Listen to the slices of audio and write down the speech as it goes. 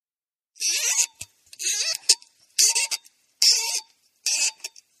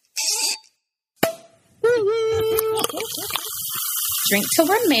Drink till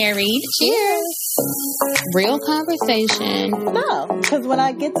we're married. Cheers. Real conversation. No, because when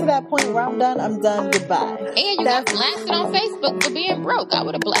I get to that point where I'm done, goodbye. And you got blasted on Facebook for being broke. I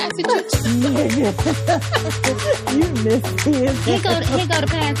would have blasted you. You missed it. Here go the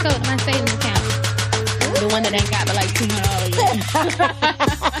passcode to my savings account. The one that ain't got but like $200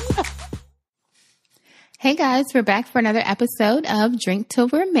 yet. Hey guys, we're back for another episode of Drink Till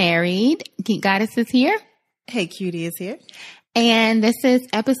We're Married. Geek Goddess is here. Hey, Cutie is here. And this is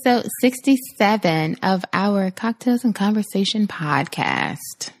episode 67 of our Cocktails and Conversation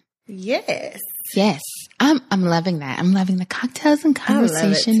podcast. Yes. Yes. I'm loving that. I'm loving the Cocktails and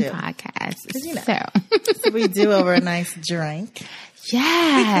Conversation podcast. You know, so we do over a nice drink.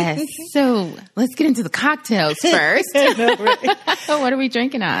 Yes. So let's get into the cocktails first. What are we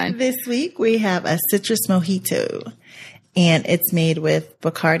drinking on? This week we have a citrus mojito, and it's made with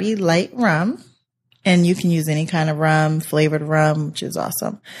Bacardi light rum. And you can use any kind of rum, flavored rum, which is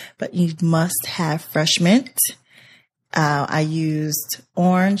awesome. But you must have fresh mint. I used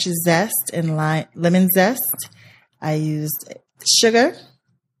orange zest and lemon zest. I used sugar,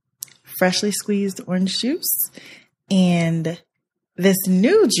 freshly squeezed orange juice, and this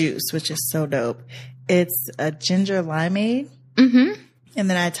new juice, which is so dope. It's a ginger limeade. Mm-hmm. And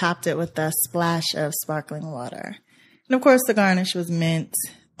then I topped it with a splash of sparkling water. And of course, the garnish was mint,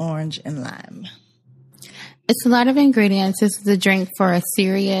 orange, and lime. It's a lot of ingredients. This is a drink for a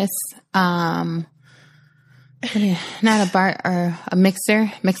serious, not a bar or a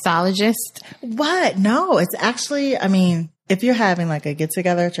mixologist. What? No, it's actually, I mean, if you're having like a get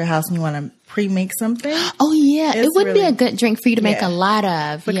together at your house and you want to pre-make something. Oh yeah. It would be a good drink for you to make a lot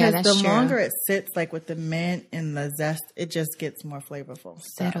of. Because that's the longer it sits, like with the mint and the zest, it just gets more flavorful.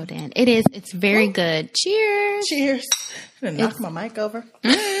 Settled in. It is. It's very good. Cheers. Cheers. I'm gonna knock my mic over.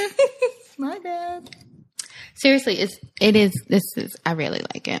 My bad. Seriously, I really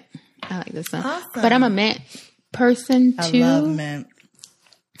like it. I like this one. Awesome. But I'm a mint person too. I love mint.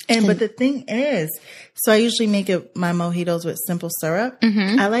 But the thing is, so I usually make my mojitos with simple syrup.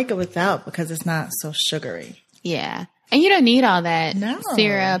 Mm-hmm. I like it without because it's not so sugary. Yeah. And you don't need all that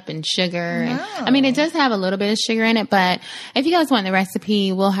syrup and sugar. No. I mean, it does have a little bit of sugar in it, but if you guys want the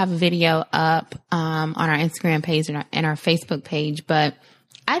recipe, we'll have a video up on our Instagram page and our Facebook page. But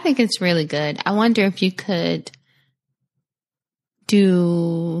I think it's really good. I wonder if you could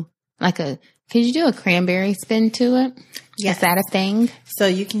do could you do a cranberry spin to it? Yes. Is that a thing? So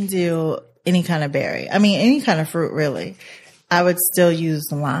you can do any kind of berry. I mean, any kind of fruit, really. I would still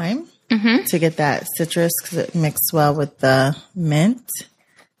use lime to get that citrus because it mixes well with the mint.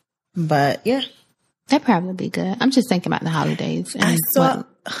 But yeah. That'd probably be good. I'm just thinking about the holidays. And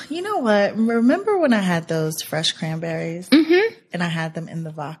you know what? Remember when I had those fresh cranberries and I had them in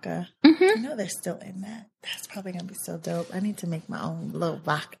the vodka? I know they're still in that. That's probably going to be so dope. I need to make my own little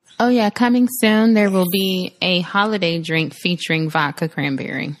vodka. Oh, yeah. Coming soon, there will be a holiday drink featuring vodka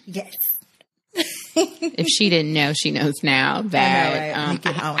cranberry. Yes. If she didn't know, she knows now that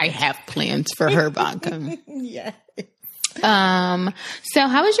I have plans for her vodka. Yes. So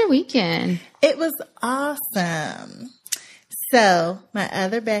how was your weekend? It was awesome. So my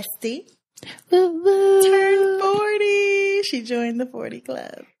other bestie turned 40. She joined the 40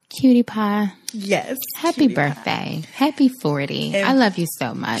 club. Cutie pie. Yes. Happy birthday. Pie. Happy 40. And I love you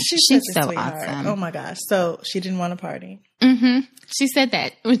so much. She's so sweetheart. Awesome. Oh my gosh. So she didn't want a party. Mm-hmm. She said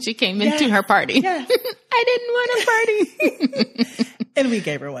that when she came into her party. Yes. I didn't want a party. And we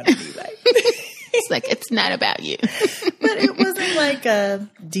gave her one anyway. It's like, it's not about you. But it wasn't like a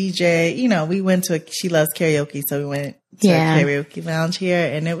DJ. You know, we went to she loves karaoke, so we went to a karaoke lounge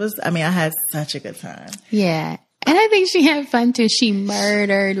here. And it was, I mean, I had such a good time. Yeah. And I think she had fun too. She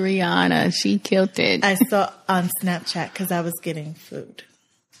murdered Rihanna. She killed it. I saw on Snapchat because I was getting food.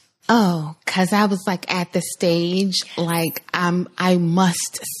 Oh, because I was like at the stage, like I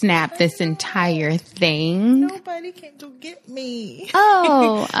must snap this entire thing. Nobody came to get me.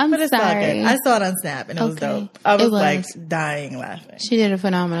 Oh, I'm but it's sorry. I saw it on Snap and it was dope. I was like dying laughing. She did a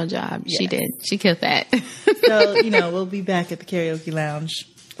phenomenal job. Yes. She did. She killed that. So, we'll be back at the karaoke lounge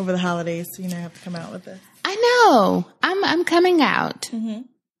over the holidays. So, have to come out with us. I know. I'm coming out. Mm-hmm.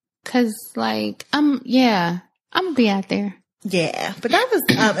 Cause I'm gonna be out there. Yeah, but that was,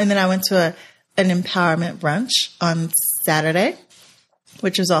 and then I went to an empowerment brunch on Saturday,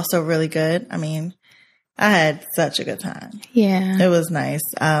 which was also really good. I mean, I had such a good time. Yeah. It was nice.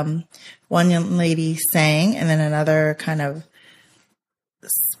 One young lady sang and then another kind of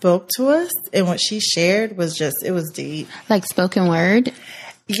spoke to us. And what she shared was it was deep. Like spoken word?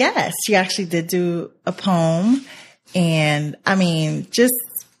 Yes. She actually did do a poem and I mean, just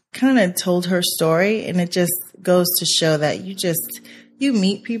kind of told her story and it just goes to show that you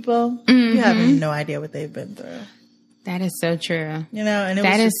meet people, you have no idea what they've been through. That is so true. You know, and it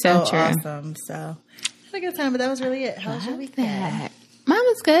that was is just so true. awesome. So I had a good time, but that was really it. How was your weekend? That. Mine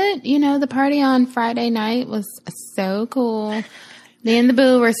was good. You know, the party on Friday night was so cool. Me and the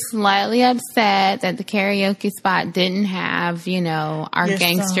boo were slightly upset that the karaoke spot didn't have, you know, our Your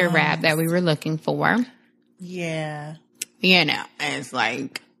gangster songs. rap that we were looking for. Yeah. You know, and it's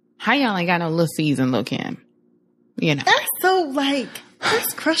like, how y'all ain't got no Lil Season Lil Kim? You know. That's so like,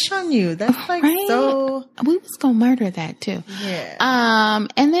 that's crush on you. That's like Right? so. We was gonna murder that too. Yeah.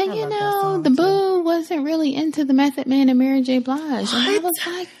 And then, I you love that know, song, the too. boo wasn't really into the Method Man and Mary J. Blige. And I What? was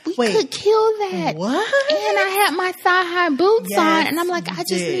like, we Wait. could kill that. What? And I had my thigh-high boots Yes, on, and I'm like, you I just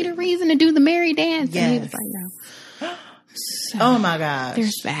did. need a reason to do the Mary dance. And he was Yes. like, no. So, Oh my gosh.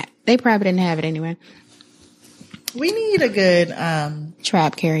 there's that. They probably didn't have it anyway. We need a good,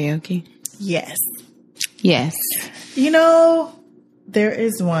 Trap karaoke. yes. Yes. You know, there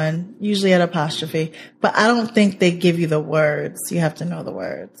is one, usually at Apostrophe, but I don't think they give you the words. You have to know the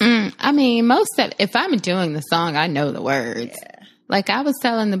words. I mean, if I'm doing the song, I know the words. Yeah. Like I was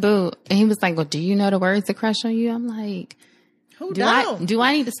telling the boo, and he was like, well, do you know the words to Crush on You? I'm like, Who do don't?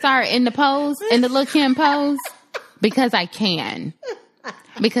 I need to start in the pose, in the Lil Kim pose? Because I can.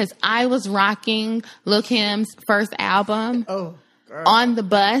 Because I was rocking Lil Kim's first album Oh, girl. on the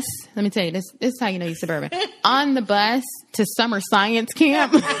bus. Let me tell you, this is how you know you're suburban. On the bus to summer science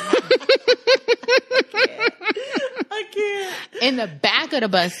camp. I can't. In the back of the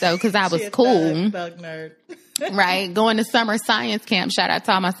bus, though, because I was She a cool. Thug nerd. Right? Going to summer science camp. Shout out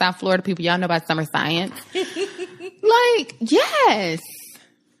to all my South Florida people. Y'all know about summer science. Like, yes.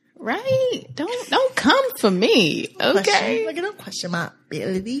 Right? Don't come for me. Okay. Like, don't question my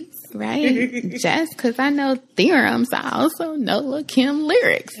abilities. Right? Just because I know theorems, I also know Lil Kim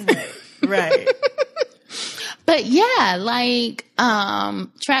lyrics. Right. But yeah, like,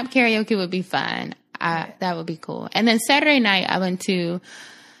 trap karaoke would be fun. That would be cool. And then Saturday night, I went to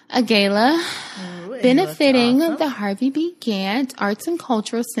a gala Ooh, and benefiting that's awesome. the Harvey B. Gantt Arts and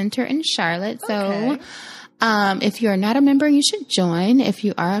Cultural Center in Charlotte. So, Okay. if you're not a member, you should join. If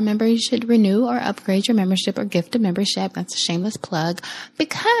you are a member, you should renew or upgrade your membership or gift a membership. That's a shameless plug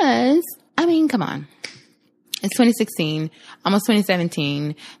because, I mean, come on. It's 2016, almost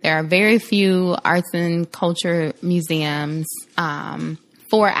 2017. There are very few arts and culture museums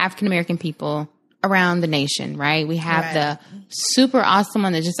for African American people around the nation, right? We have Right. the super awesome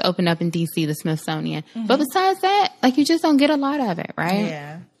one that just opened up in DC, the Smithsonian. But besides that, like you just don't get a lot of it, right?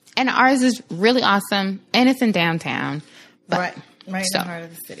 Yeah. And ours is really awesome, and it's in downtown. But Right in so- the heart of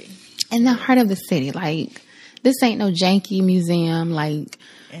the city. in the heart of the city, like this ain't no janky museum, like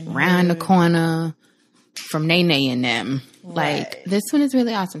And round the no- corner from Nene and them. Like Right. this one is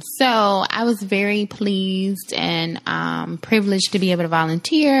really awesome. So I was very pleased and privileged to be able to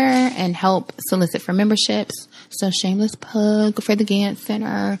volunteer and help solicit for memberships. So shameless plug for the Gantt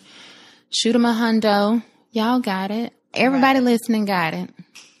Center. Shoot 'em a hundo. Y'all got it. Everybody Right. listening got it.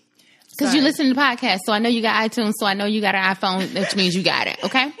 Because you Sorry. listen to the podcast, so I know you got iTunes, so I know you got an iPhone, which means you got it,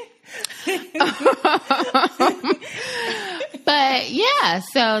 okay? But yeah,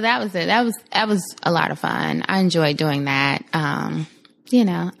 so that was it. That was a lot of fun. I enjoyed doing that. You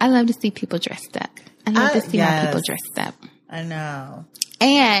know, I love to see people dressed up. I love to see my yes. people dressed up. I know.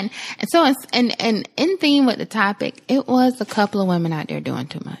 And so it's, and in theme with the topic, it was a couple of women out there doing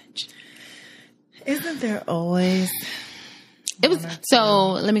too much. Isn't there always? It was, so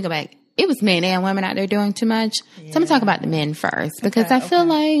let me go back. It was men and women out there doing too much. So I'm going to talk about the men first because Okay, I feel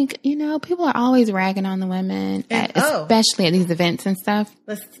okay. like, you know, people are always ragging on the women, especially at these events and stuff.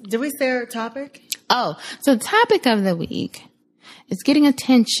 Did we say our topic? Oh, so the topic of the week is getting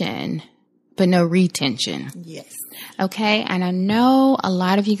attention, but no retention. Yes. Okay. And I know a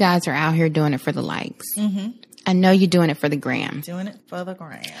lot of you guys are out here doing it for the likes. Mm-hmm. I know you're doing it for the gram. Doing it for the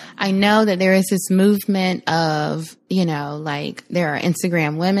gram. I know that there is this movement of, you know, like there are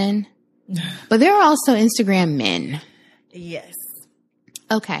Instagram women, but there are also Instagram men. Yes.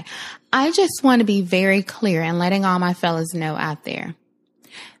 Okay. I just want to be very clear and letting all my fellas know out there.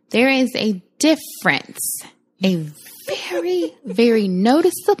 There is a difference, a very, very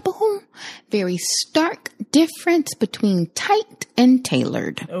noticeable, very stark difference between tight and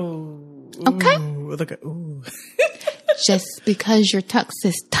tailored. Oh. Okay. Look at ooh. Just because your tux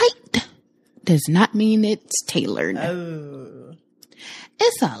is tight does not mean it's tailored. Oh.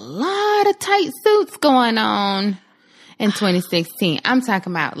 It's a lot of tight suits going on in 2016. I'm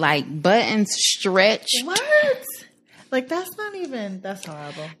talking about like buttons stretched. What? Like that's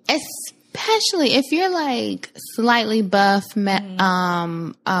horrible. Especially if you're like slightly buff,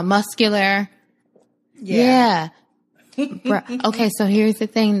 muscular. Yeah. Bruh. Okay, so here's the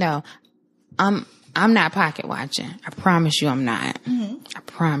thing though. I'm not pocket watching. I promise you I'm not. I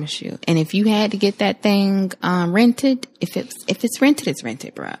promise you. And if you had to get that thing rented, if it's rented, it's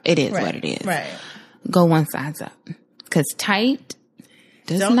rented, bro. It is what it is. Right. Go one size up. Because tight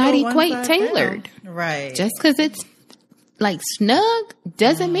does Don't not go one equate size tailored. down. Right. Just because it's like snug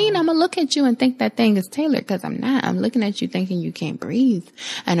doesn't mean I'm going to look at you and think that thing is tailored, because I'm not. I'm looking at you thinking you can't breathe.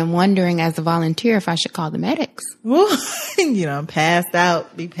 And I'm wondering as a volunteer if I should call the medics. You know, passed out,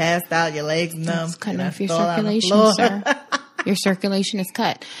 your legs numb. It's cutting off your circulation, sir. Your circulation is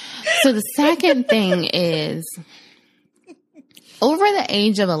cut. So the second thing is, over the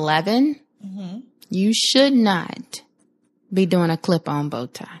age of 11, you should not be doing a clip-on bow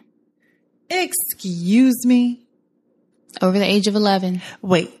tie. Excuse me? Over the age of 11.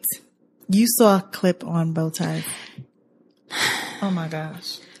 Wait, you saw a clip on bow ties. Oh my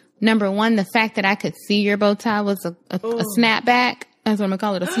gosh. Number one, the fact that I could see your bow tie was a snapback. That's what I'm going to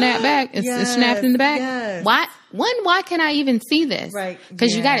call it, a snapback. It's snapped in the back. Yes. Why can I even see this? Right.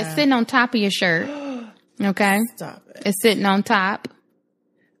 Because you got it sitting on top of your shirt. Okay? Stop it. It's sitting on top.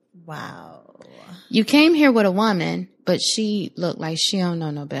 Wow. You came here with a woman, but she looked like she don't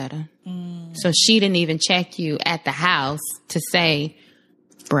know no better. So she didn't even check you at the house to say,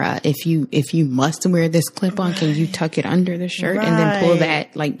 bruh, if you must wear this clip on, can you tuck it under the shirt and then pull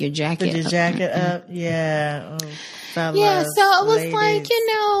that, like, your jacket Put your jacket up. Yeah. Oh, fellas, yeah, so it was ladies. like,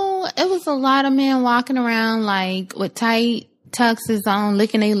 it was a lot of men walking around like with tight tuxes on,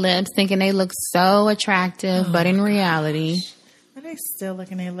 licking their lips, thinking they look so attractive, but in reality, are they still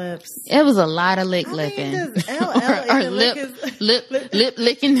licking their lips? it was a lot of lipping. Does LL or even lip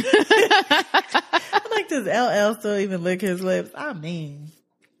licking. I'm like, does LL still even lick his lips? I mean,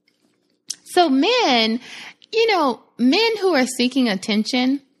 So men who are seeking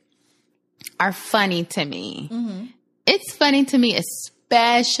attention are funny to me. It's funny to me,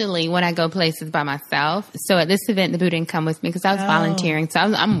 especially when I go places by myself. So at this event, the boo didn't come with me because I was volunteering. So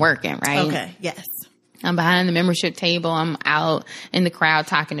I'm working, right? okay, yes. I'm behind the membership table. I'm out in the crowd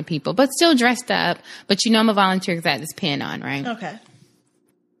talking to people, but still dressed up. But I'm a volunteer because I had this pin on, right? Okay.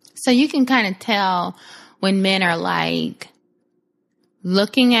 So you can kind of tell when men are like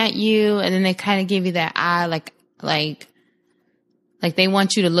looking at you and then they kind of give you that eye, like they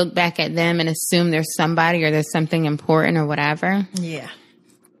want you to look back at them and assume there's somebody or there's something important or whatever. Yeah.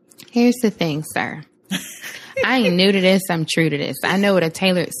 Here's the thing, sir. I ain't new to this. I'm true to this. I know what a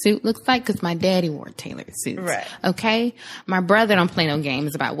tailored suit looks like because my daddy wore tailored suits. Right. Okay? My brother don't play no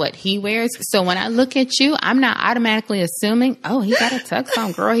games about what he wears. So when I look at you, I'm not automatically assuming, oh, he got a tux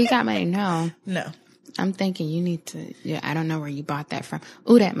on, girl. He got money. No. I'm thinking you need to, I don't know where you bought that from.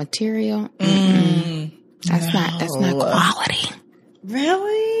 Ooh, that material. That's not quality.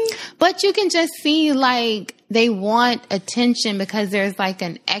 Really? But you can just see like they want attention because there's like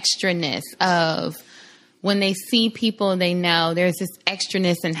an extraness of when they see people they know, there's this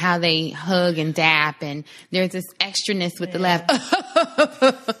extraness in how they hug and dap, and there's this extraness with the laugh.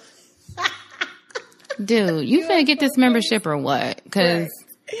 Dude, you finna get this membership or what? Because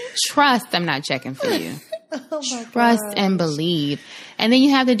trust, I'm not checking for you. Trust and believe. And then you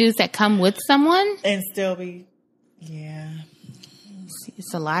have the dudes that come with someone. And still be, yeah.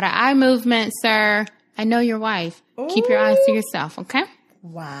 It's a lot of eye movement, sir. I know your wife. Ooh. Keep your eyes to yourself, okay?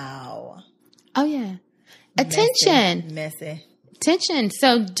 Wow. Oh, yeah. Attention. Messy. Attention.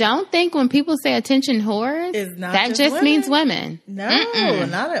 So don't think when people say attention whores, that just means women. No,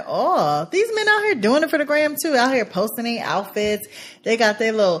 not at all. These men out here doing it for the gram too. Out here posting their outfits. They got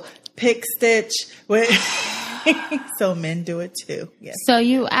their little pick stitch with so men do it too. Yes. So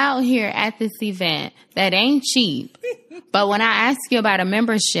you out here at this event that ain't cheap. But when I ask you about a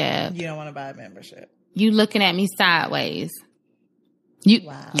membership, you don't want to buy a membership. You looking at me sideways. You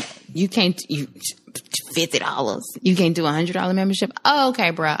can't, $50. You can't do $100 membership. Oh, okay,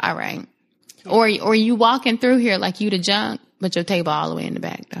 bro. All right. Or you walking through here like you the junk, but your table all the way in the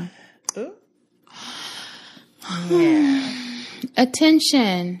back though. Ooh. Yeah.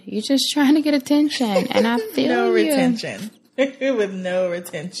 Attention. You're just trying to get attention, and I feel no retention. With no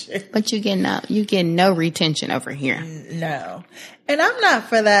retention. But you get no retention over here. No. And I'm not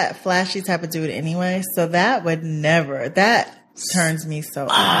for that flashy type of dude anyway, so that turns me so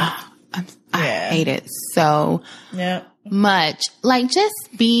off. I hate it so much. Like, just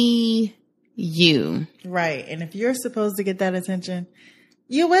be you. Right. And if you're supposed to get that attention,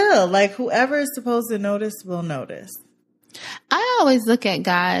 you will. Like, whoever is supposed to notice will notice. I always look at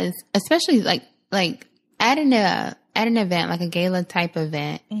guys, especially like at an event, like a gala type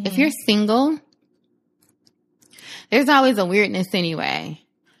event. If you're single, there's always a weirdness anyway,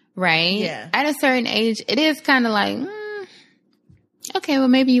 right? Yeah. At a certain age, it is kind of like, okay, well,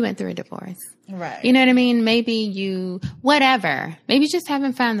 maybe you went through a divorce. Right. You know what I mean? Maybe you, whatever. Maybe you just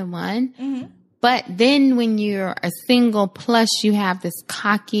haven't found the one. Mm-hmm. But then when you're a single, plus you have this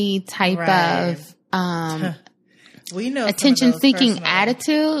cocky type Right. of We know attention seeking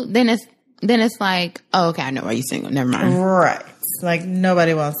attitude, then it's like, oh, okay, I know why you're single. Never mind. Right. Like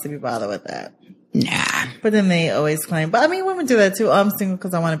nobody wants to be bothered with that. Nah. But then they always claim, but I mean, women do that too. Oh, I'm single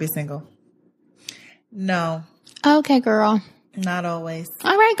because I want to be single. No, Okay, girl. not always.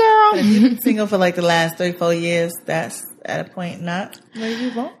 All right, girl. But if you've been single for like the last 3-4 years, that's at a point not where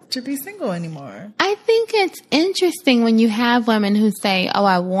you want to be single anymore. I think it's interesting when you have women who say, oh,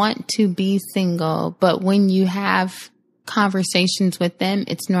 I want to be single, but when you have conversations with them,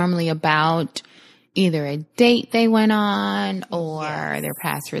 it's normally about either a date they went on or their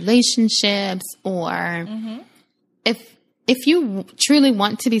past relationships or if you truly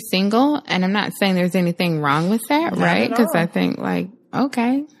want to be single, and I'm not saying there's anything wrong with that, Not right? at Because all. I think like,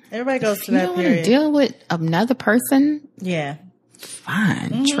 okay, Everybody goes to you that don't want to period. deal with another person. Yeah.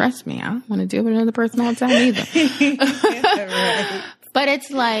 Fine. Trust me. I don't want to deal with another person all the time either. Right. But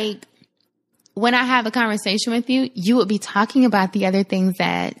it's like when I have a conversation with you, you would be talking about the other things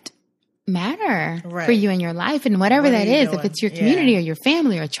that matter Right. for you in your life and whatever What are that you is. If doing? it's your community Yeah. or your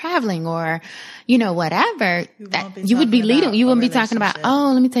family or traveling or, you know, whatever, won't be you would be talking leading. about You a wouldn't be talking about, relationship.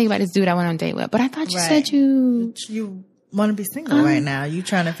 oh, let me tell you about this dude I went on a date with. But I thought you Right. said you, You want to be single right now. You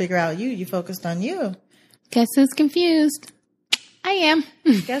trying to figure out you. You focused on you. guess who's confused? I am.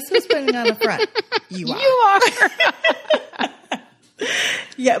 Guess who's putting on the front? You are. You are.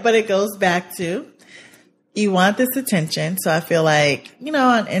 Yeah, but it goes back to you want this attention. So I feel like, you know,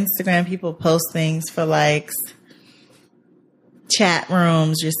 on Instagram, people post things for likes, chat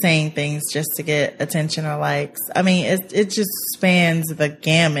rooms, you're saying things just to get attention or likes. I mean, it just spans the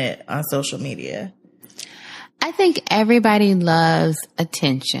gamut on social media. I think everybody loves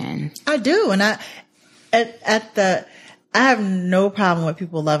attention. I do. And I have no problem with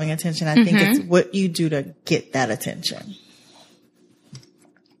people loving attention. I think it's what you do to get that attention.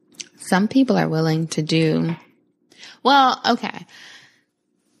 Some people are willing to do, well, okay.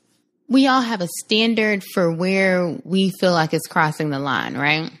 We all have a standard for where we feel like it's crossing the line,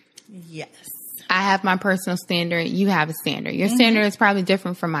 right? Yes. I have my personal standard. You have a standard. Your standard is probably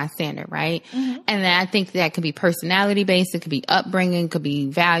different from my standard, right? And then I think that could be personality based. It could be upbringing, could be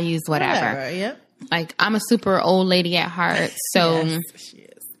values, whatever. Yep. Like I'm a super old lady at heart. So Yes, she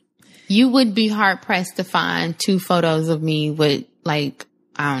is. you would be hard pressed to find 2 photos of me with like,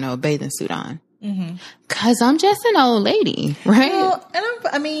 I don't know, a bathing suit on. Cause I'm just an old lady, right? Well, and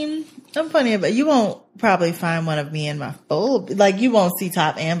I'm funny, but you won't probably find one of me in my full, like you won't see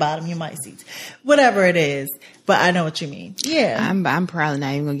top and bottom. You might see whatever it is, but I know what you mean. Yeah. I'm probably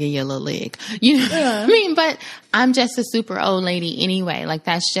not even gonna give you a little leg. You know what I mean? But I'm just a super old lady anyway. Like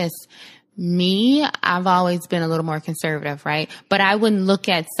that's just me. I've always been a little more conservative, right? But I wouldn't look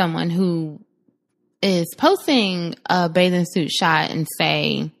at someone who is posting a bathing suit shot and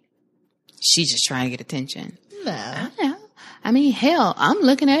say, she's just trying to get attention. No. Yeah. I mean, hell, I'm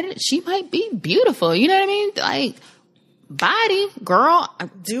looking at it. She might be beautiful. You know what I mean? Like, body, girl.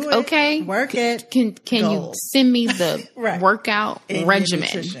 Do it. Okay. Work it. Can you Goals. send me the Right. workout And your regimen?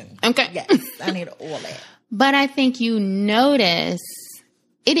 nutrition. Okay. Yes. I need all that. But I think you notice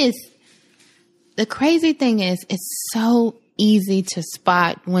it is, the crazy thing is, it's so easy to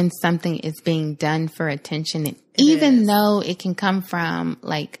spot when something is being done for attention. And even is. though it can come from,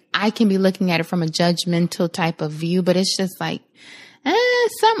 like, I can be looking at it from a judgmental type of view, but it's just like,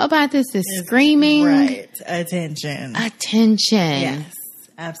 something about this is screaming Right. Attention. attention. Yes.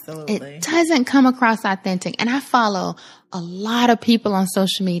 Absolutely. It doesn't come across authentic. And I follow a lot of people on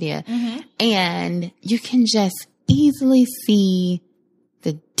social media and you can just easily see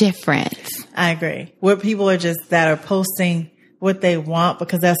the difference. I agree. Where people are just that are posting what they want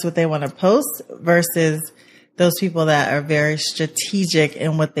because that's what they want to post versus those people that are very strategic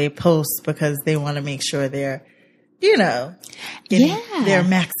in what they post because they want to make sure they're, you know, they're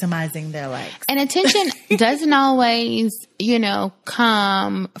maximizing their likes. And attention doesn't always, you know,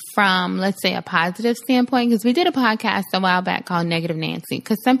 come from, let's say, a positive standpoint. Because we did a podcast a while back called Negative Nancy.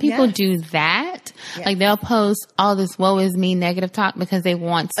 Because some people do that. Yes. Like they'll post all this woe is me negative talk because they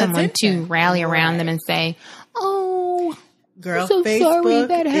want someone Attention. to rally around them and say, oh, Girl, I'm so sorry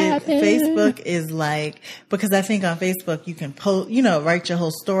that happened. Facebook is like, because I think on Facebook you can post, you know, write your whole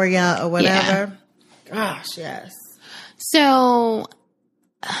story out or whatever. Gosh, yes. So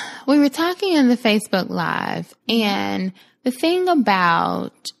we were talking in the Facebook Live, and the thing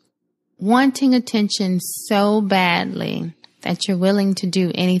about wanting attention so badly that you're willing to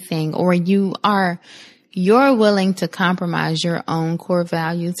do anything, or you're willing to compromise your own core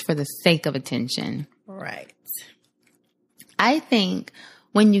values for the sake of attention. Right. I think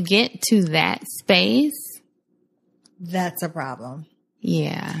when you get to that space, that's a problem.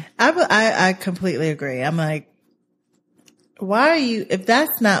 Yeah. I completely agree. I'm like, why are you, if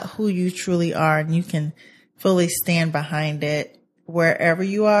that's not who you truly are and you can fully stand behind it wherever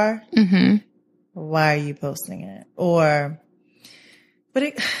you are, why are you posting it?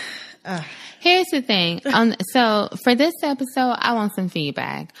 Here's the thing. So for this episode, I want some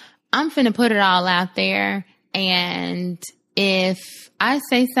feedback. I'm finna put it all out there. And if I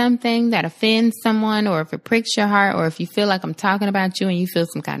say something that offends someone, or if it pricks your heart, or if you feel like I'm talking about you and you feel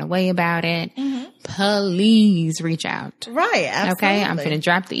some kind of way about it, please reach out. Right. Absolutely. Okay. I'm finna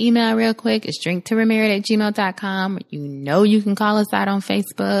drop the email real quick. It's drinktoremarried@gmail.com. You can call us out on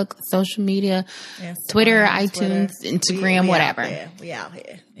Facebook, social media, Twitter, iTunes, Instagram, whatever. We out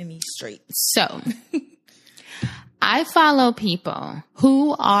here in these streets. So I follow people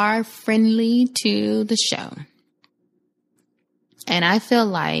who are friendly to the show. And I feel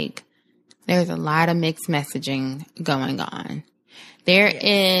like there's a lot of mixed messaging going on. There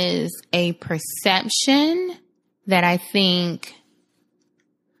is a perception that I think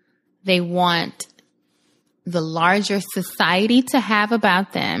they want the larger society to have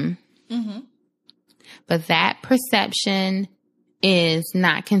about them. But that perception is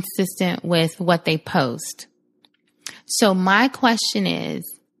not consistent with what they post. So my question is,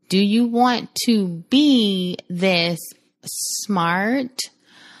 do you want to be this smart,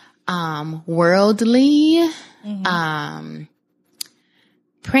 worldly,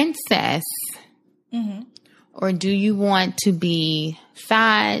 princess, or do you want to be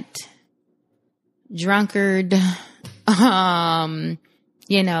fat, drunkard,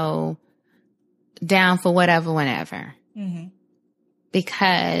 down for whatever, whenever?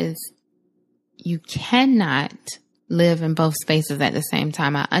 Because you cannot live in both spaces at the same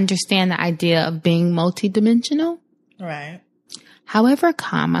time. I understand the idea of being multidimensional. Right. However,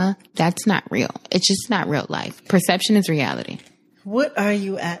 that's not real. It's just not real life. Perception is reality. What are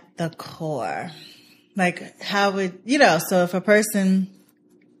you at the core? Like, how would, so if a person,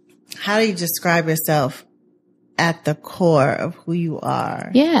 how do you describe yourself at the core of who you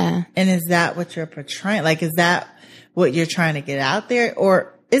are? Yeah. And is that what you're portraying? Like, is that what you're trying to get out there?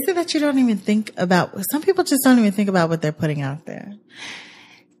 Or is it that you don't even think about, some people just don't even think about what they're putting out there?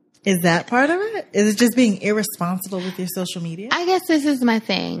 Is that part of it? Is it just being irresponsible with your social media? I guess this is my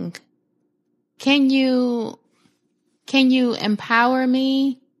thing. Can you empower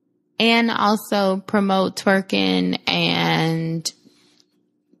me and also promote twerking and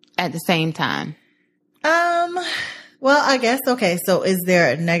at the same time? Well, I guess, okay. So is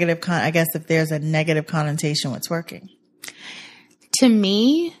there a negative I guess if there's a negative connotation with twerking? To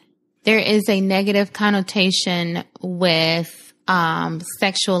me, there is a negative connotation with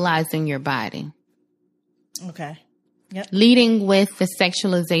sexualizing your body. Okay. Yep. Leading with the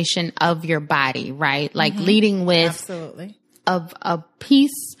sexualization of your body, right? Like leading with absolutely a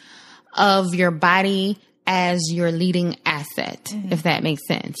piece of your body as your leading asset, if that makes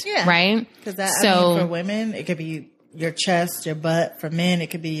sense. Yeah. Right? Because for women, it could be your chest, your butt. For men, it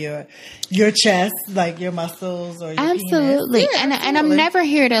could be your chest, like your muscles or your absolutely. penis. Yeah, and I'm never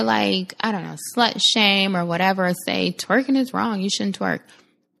here to slut shame or whatever, or say twerking is wrong. You shouldn't twerk.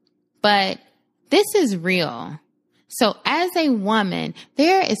 But this is real. So as a woman,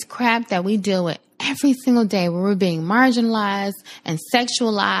 there is crap that we deal with every single day where we're being marginalized and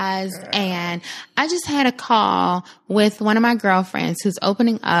sexualized. And I just had a call with one of my girlfriends who's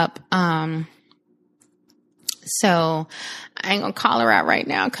opening up, so I ain't gonna call her out right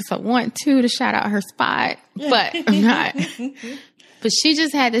now because I want to shout out her spot, but I'm not. But she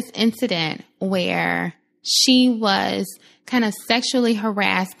just had this incident where she was kind of sexually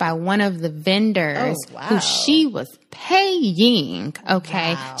harassed by one of the vendors who she was paying.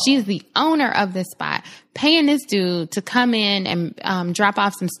 Okay. Wow. She's the owner of this spot, paying this dude to come in and drop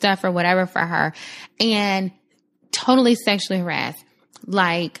off some stuff or whatever for her, and totally sexually harassed.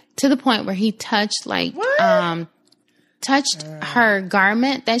 Like to the point where he touched her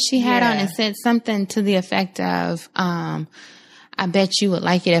garment that she had on and said something to the effect of, I bet you would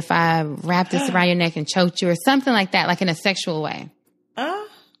like it if I wrapped this around your neck and choked you, or something like that, like in a sexual way.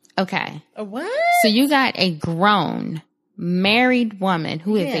 Okay. What? So you got a grown married woman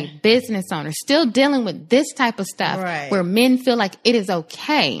who is a business owner still dealing with this type of stuff where men feel like it is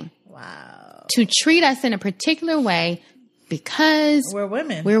okay to treat us in a particular way because we're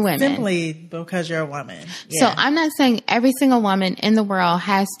women. Simply because you're a woman. Yeah. So I'm not saying every single woman in the world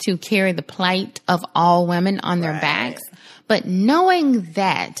has to carry the plight of all women on their backs, But knowing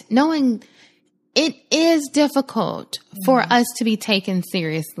it is difficult for us to be taken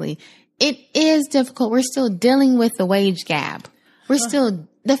seriously. It is difficult. We're still dealing with the wage gap. We're still,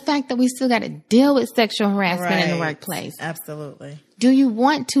 the fact that we still got to deal with sexual harassment in the workplace. Absolutely. Do you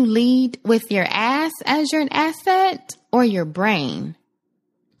want to lead with your ass as your asset or your brain?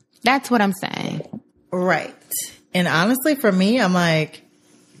 That's what I'm saying. Right. And honestly, for me, I'm like,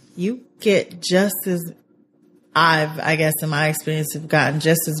 you get just as, I guess in my experience, have gotten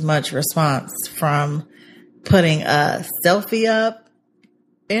just as much response from putting a selfie up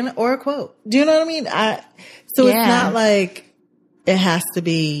or a quote. Do you know what I mean? It's not like it has to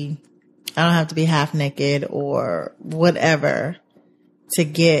be, I don't have to be half naked or whatever to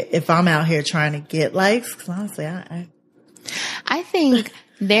get, if I'm out here trying to get likes, because honestly, I think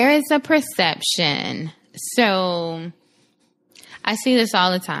there is a perception. So I see this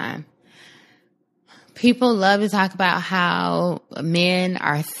all the time. People love to talk about how men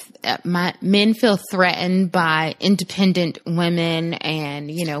feel threatened by independent women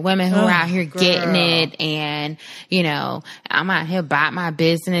and, you know, women who are out here getting it and, you know, I'm out here about my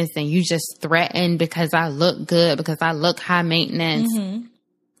business and you just threatened because I look good, because I look high maintenance. Mm-hmm.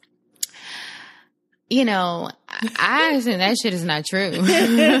 You know, I think that shit is not true.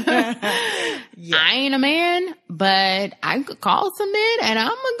 I ain't a man, but I could call some men and I'm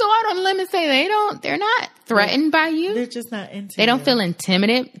going to go out on a limb and say they're not threatened by you. They're just not into They don't feel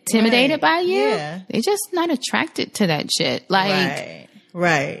intimidated by you. Yeah. They're just not attracted to that shit. Like,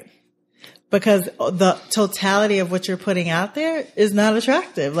 right. Because the totality of what you're putting out there is not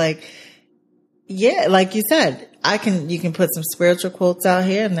attractive. Like, yeah, like you said, you can put some spiritual quotes out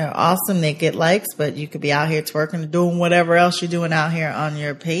here and they're awesome. They get likes, but you could be out here twerking and doing whatever else you're doing out here on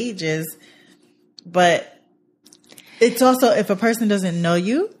your pages. But it's also, if a person doesn't know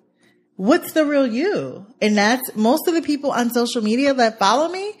you, what's the real you? And that's most of the people on social media that follow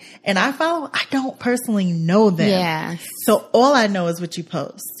me and I don't personally know them. Yeah. So all I know is what you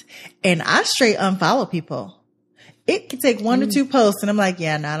post. And I straight unfollow people. It could take one or two posts and I'm like,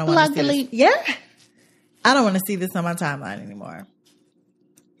 yeah, no, I don't want to see this. Yeah. I don't want to see this on my timeline anymore.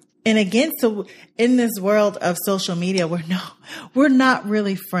 And again, so in this world of social media, we're not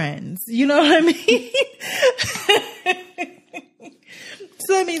really friends. You know what I mean?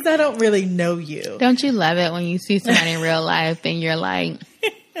 So that means I don't really know you. Don't you love it when you see somebody in real life and you're like,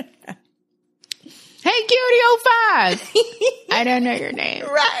 hey, Cutie05. I don't know your name.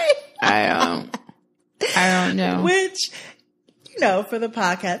 Right. I don't know. Which, you know, for the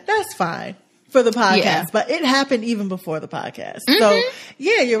podcast, that's fine. For the podcast, but it happened even before the podcast. Mm-hmm. So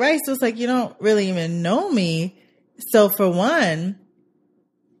yeah, you're right. So it's like, you don't really even know me. So for one,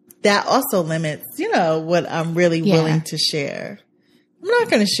 that also limits, you know, what I'm really willing to share. I'm not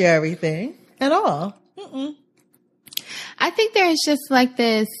going to share everything at all. Mm-mm. I think there's just like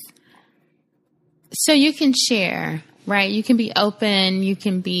this, so you can share, right? You can be open, you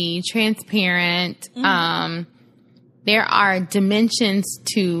can be transparent. Mm-hmm. There are dimensions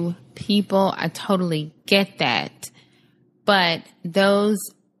to people. I totally get that. But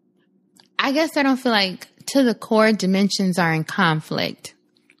I guess I don't feel like to the core dimensions are in conflict.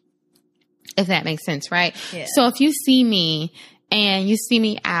 If that makes sense, right? Yeah. So if you see me and you see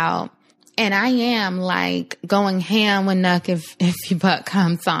me out and I am like going ham when Nuck if your butt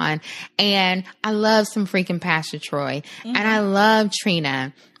comes on, and I love some freaking Pastor Troy, and I love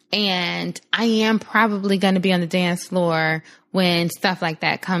Trina, and I am probably going to be on the dance floor when stuff like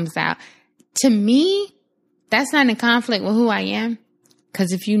that comes out. To me, that's not in conflict with who I am.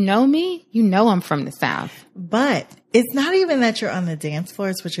 Because if you know me, you know I'm from the South. But it's not even that you're on the dance floor.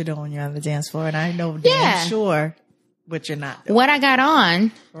 It's what you're doing when you're on the dance floor. And I know damn sure what you're not doing. What I got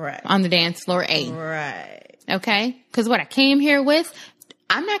on the dance floor ain't. Right. Okay? Because what I came here with,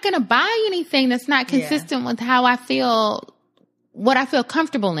 I'm not going to buy anything that's not consistent with how I feel, what I feel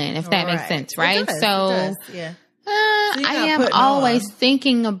comfortable in, if that makes sense, right? It does. Yeah. I am always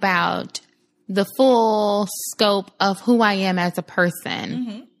thinking about the full scope of who I am as a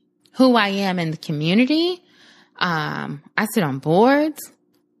person, who I am in the community. I sit on boards.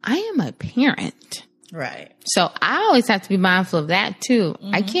 I am a parent. Right. So I always have to be mindful of that too.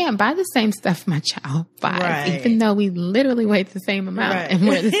 I can't buy the same stuff my child buys, even though we literally weigh the same amount and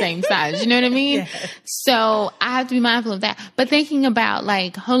we're the same size. You know what I mean? Yes. So I have to be mindful of that. But thinking about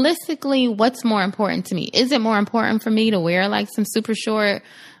like holistically, what's more important to me? Is it more important for me to wear like some super short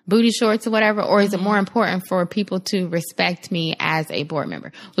booty shorts or whatever? Or is it more important for people to respect me as a board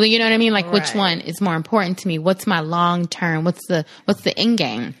member? Well, you know what I mean? Like which one is more important to me? What's my long term? What's the end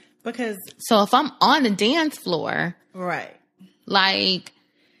game? Because so if I'm on the dance floor, right, like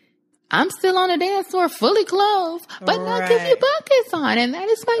I'm still on the dance floor fully clothed, but not give you buckets on. And that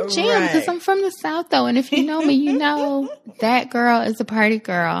is my jam because I'm from the South, though. And if you know me, you know that girl is a party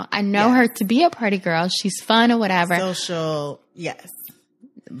girl. I know her to be a party girl. She's fun or whatever. Social, yes.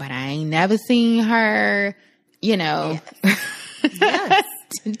 But I ain't never seen her, you know,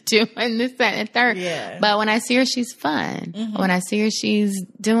 doing this, that, and third. Yeah. But when I see her, she's fun. When I see her, she's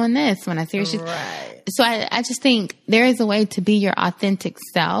doing this. When I see her, she's... Right. So I just think there is a way to be your authentic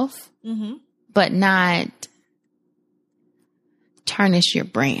self, but not tarnish your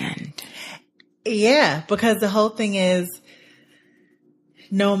brand. Yeah, because the whole thing is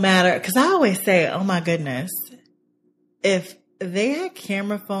no matter... Because I always say, oh my goodness, if they had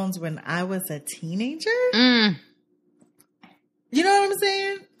camera phones when I was a teenager... You know what I'm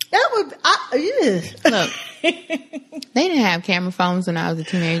saying? That would, Look, they didn't have camera phones when I was a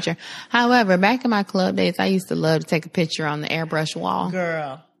teenager. However, back in my club days, I used to love to take a picture on the airbrush wall.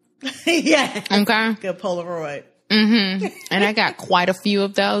 Girl. Yeah. Okay. Good Polaroid. And I got quite a few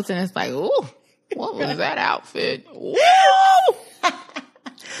of those, and it's like, ooh, what was that outfit? Ooh,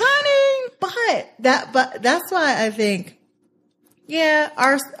 honey. But that's why I think,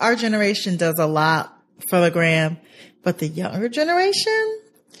 our generation does a lot for the gram. But the younger generation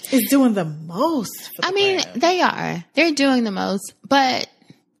is doing the most for the brand. They are. They're doing the most. But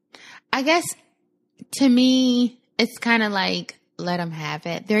I guess to me, it's kind of like, let them have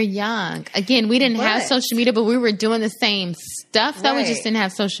it. They're young. Again, we didn't have social media, but we were doing the same stuff. That we just didn't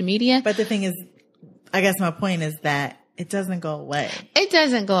have social media. But the thing is, I guess my point is that it doesn't go away. It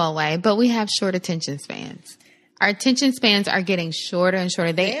doesn't go away, but we have short attention spans. Our attention spans are getting shorter and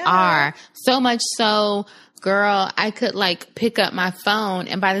shorter. They are. So much so... Girl, I could pick up my phone,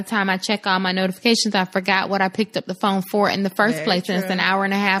 and by the time I check all my notifications, I forgot what I picked up the phone for in the first place. True. And it's an hour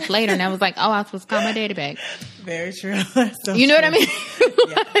and a half later, and I was like, oh, I was supposed to call my data back. Very true. So you know what I mean?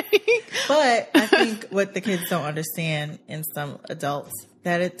 But I think what the kids don't understand, in some adults,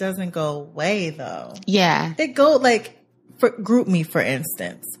 that it doesn't go away, though. Yeah. It go, for GroupMe, for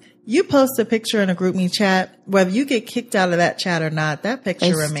instance. You post a picture in a GroupMe chat, whether you get kicked out of that chat or not, that picture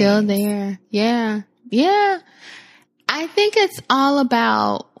remains. It's still there. Yeah. Yeah. I think it's all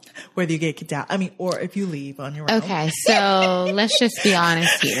about whether you get kicked out. Or if you leave on your own. Okay, so let's just be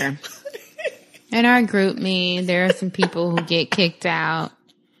honest here. In our GroupMe, there are some people who get kicked out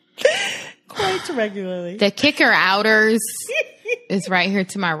quite regularly. The kicker outers is right here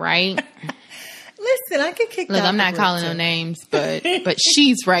to my right. Listen, I get kicked out. Look, I'm not calling no names, but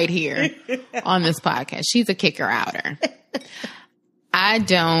she's right here on this podcast. She's a kicker outer. I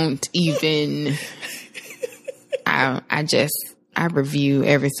don't even... I review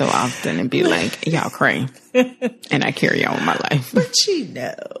every so often and be like, y'all cray. And I carry on with my life. But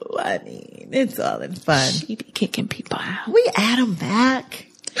it's all in fun. She be kicking people out. We add them back.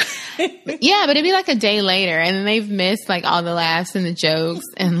 Yeah, but it'd be a day later and they've missed all the laughs and the jokes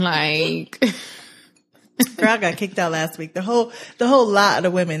and Girl, I got kicked out last week. The whole lot of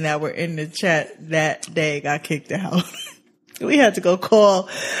the women that were in the chat that day got kicked out. We had to go call.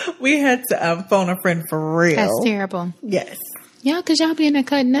 We had to phone a friend for real. That's terrible. Yes. Yeah, because y'all be in there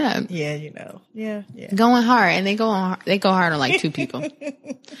cutting up. Yeah, Yeah. Going hard. And they go hard on 2 people.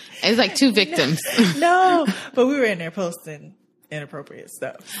 It's 2 victims. No, but we were in there posting inappropriate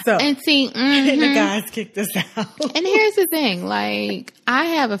stuff. So, and see, and the guys kicked us out. And here's the thing, I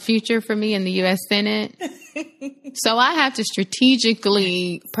have a future for me in the U.S. Senate. So I have to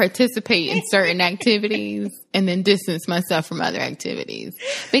strategically participate in certain activities and then distance myself from other activities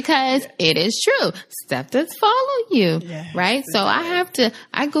because it is true. Stuff does follow you, right? So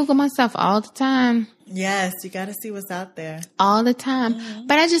I Google myself all the time. Yes, you got to see what's out there. All the time. Mm-hmm.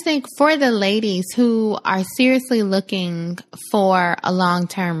 But I just think for the ladies who are seriously looking for a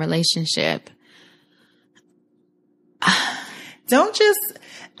long-term relationship.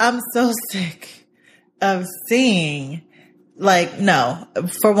 I'm so sick of seeing, no.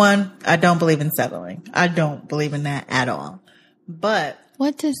 For one, I don't believe in settling. I don't believe in that at all. But.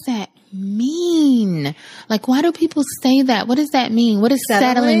 What does that mean? Why do people say that? What does that mean? What does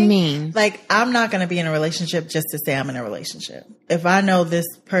settling mean? I'm not going to be in a relationship just to say I'm in a relationship. If I know this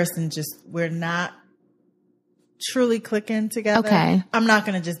person we're not truly clicking together, I'm not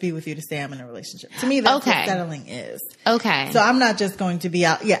going to just be with you to say I'm in a relationship. To me, that's what settling is. Okay. So I'm not just going to be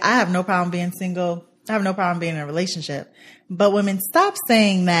out. Yeah, I have no problem being single. I have no problem being in a relationship. But women, stop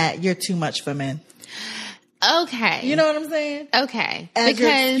saying that you're too much for men. Okay. You know what I'm saying? Okay. As your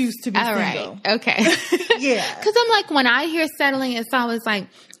excuse to be single. Right. Okay. Yeah. Because I'm when I hear settling, it's always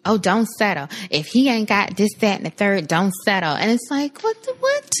oh, don't settle. If he ain't got this, that, and the third, don't settle. And it's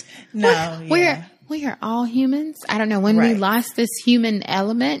what? No. Where we are all humans. I don't know when we lost this human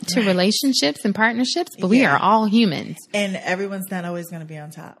element to relationships and partnerships, but we are all humans. And everyone's not always going to be on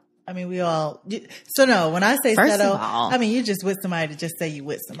top. I mean, we all. So no, when I say First settle, of all, I mean you just with somebody to just say you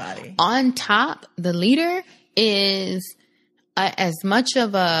with somebody. On top, the leader is as much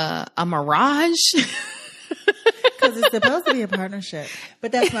of a mirage. Because it's supposed to be a partnership.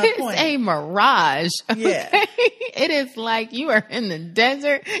 But that's my point. It's a mirage. Okay? Yeah. It is like you are in the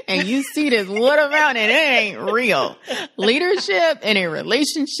desert and you see this wood around and it ain't real. Leadership in a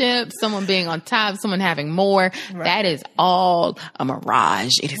relationship, someone being on top, someone having more, that is all a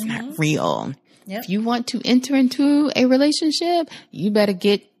mirage. It is not real. Yep. If you want to enter into a relationship, you better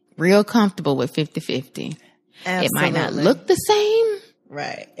get real comfortable with 50-50. It might not look the same.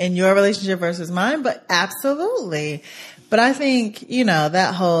 Right. In your relationship versus mine, but absolutely. But I think,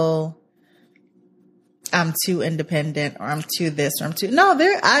 that whole I'm too independent or I'm too this or I'm too. No,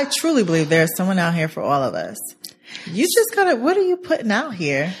 I truly believe there's someone out here for all of us. You just gotta, what are you putting out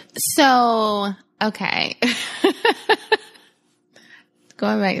here? So, okay.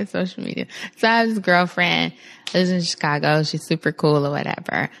 Going back to social media. So I have this girlfriend, lives in Chicago. She's super cool or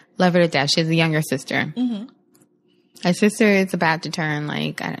whatever. Love her to death. She has a younger sister. Mm-hmm. Her sister is about to turn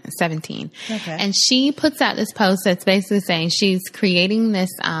 17. Okay. And she puts out this post that's basically saying she's creating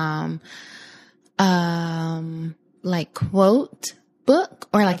this, quote book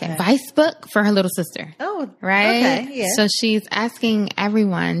or advice book for her little sister. Oh, right. Okay, yeah. So she's asking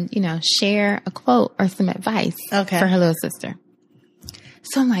everyone, share a quote or some advice for her little sister.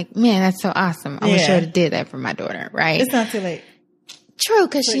 So I'm like, man, that's so awesome. I wish I would have did that for my daughter. Right. It's not too late. True,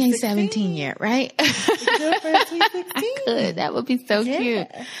 because she ain't 17 yet, right? I could. That would be so cute.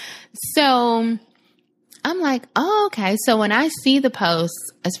 So I'm like, oh, okay. So when I see the post,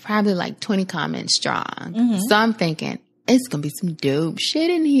 it's probably 20 comments strong. Mm-hmm. So I'm thinking, it's going to be some dope shit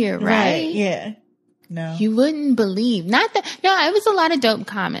in here, right? Yeah. No. You wouldn't believe. No, it was a lot of dope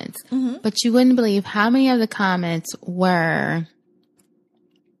comments. Mm-hmm. But you wouldn't believe how many of the comments were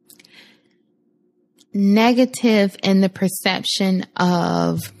negative in the perception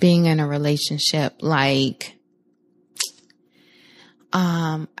of being in a relationship. One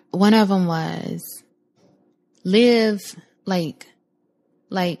of them was live,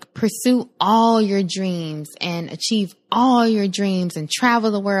 pursue all your dreams and achieve all your dreams and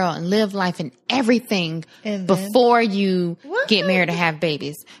travel the world and live life and everything before you get married or have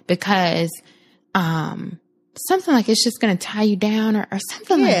babies, because, something it's just going to tie you down or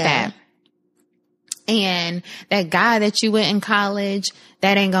something like that. And that guy that you went in college,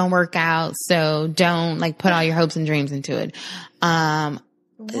 that ain't gonna work out. So don't put all your hopes and dreams into it. Men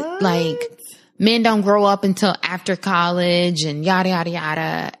don't grow up until after college and yada, yada,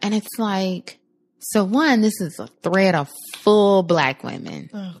 yada. And it's so one, this is a thread of full Black women.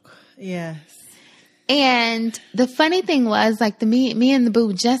 Oh, yes. And the funny thing was me and the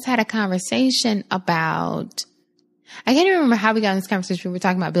boo just had a conversation about, I can't even remember how we got in this conversation. We were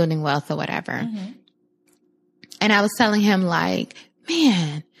talking about building wealth or whatever. Mm-hmm. And I was telling him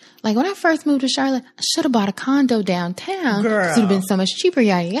man, when I first moved to Charlotte, I should have bought a condo downtown. Girl. It would have been so much cheaper,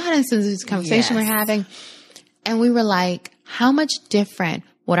 yada, yada. So this conversation we're having. And we were how much different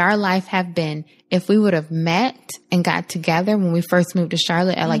would our life have been if we would have met and got together when we first moved to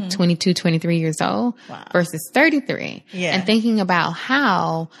Charlotte at 22, 23 years old versus 33. Yeah. And thinking about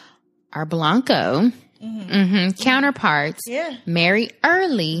how our Blanco counterparts marry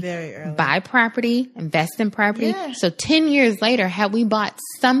early, buy property, invest in property. Yeah. So 10 years later, had we bought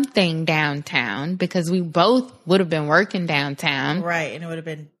something downtown, because we both would have been working downtown. Right. And it would have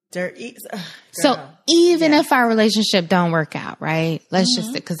been dirty. So even if our relationship don't work out, right? Let's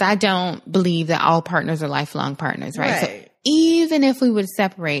just, because I don't believe that all partners are lifelong partners, right? So even if we would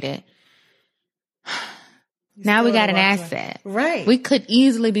separate it, now we got an asset. Right. We could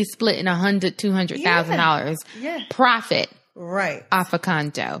easily be splitting $100,000, $200,000 profit off a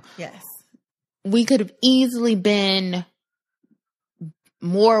condo. Yes. We could have easily been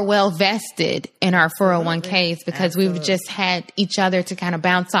more well vested in our 401ks because we've just had each other to kind of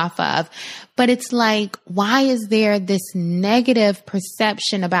bounce off of. But it's why is there this negative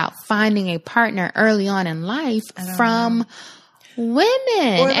perception about finding a partner early on in life from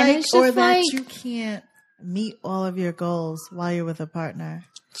women? Or and it's just that you can't meet all of your goals while you're with a partner.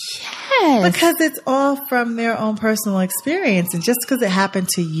 Yes. Because it's all from their own personal experience. And just because it happened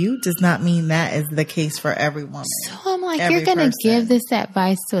to you does not mean that is the case for every woman. So I'm you're going to give this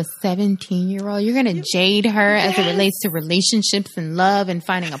advice to a 17-year-old? You're going to jade her as it relates to relationships and love and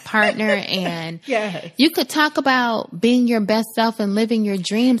finding a partner. And you could talk about being your best self and living your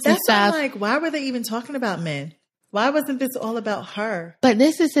dreams and stuff. Why were they even talking about men? Why wasn't this all about her? But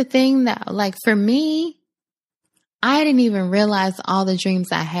this is the thing that, like, for me, I didn't even realize all the dreams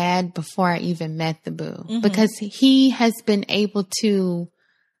I had before I even met the boo, because he has been able to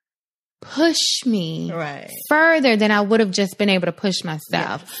push me further than I would have just been able to push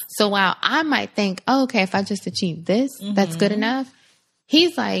myself. Yes. So while I might think, oh, okay, if I just achieve this, that's good enough.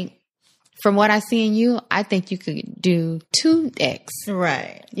 He's like, from what I see in you, I think you could do 2X.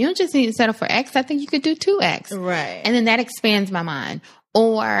 Right. You don't just need to settle for X. I think you could do 2X. Right. And then that expands my mind.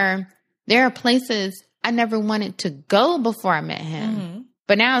 Or there are places I never wanted to go before I met him.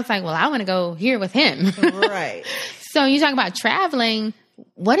 But now it's like, well, I want to go here with him. Right. So you talk about traveling.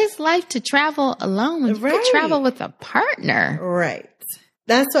 What is life to travel alone when you could travel with a partner? Right.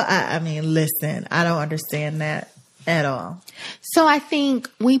 That's what I mean, listen, I don't understand that at all. So I think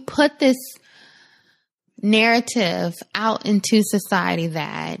we put this narrative out into society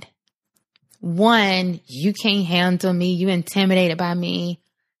that, one, you can't handle me, you intimidated by me.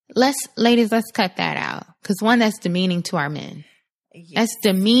 Ladies, let's cut that out. Because one, that's demeaning to our men. Yes. That's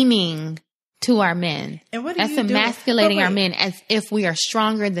demeaning to our men. And what that's emasculating our men as if we are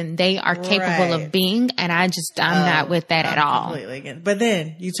stronger than they are capable of being. And I'm not with that at all. Again. But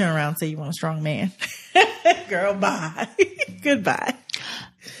then you turn around and say you want a strong man. Girl, bye. Goodbye.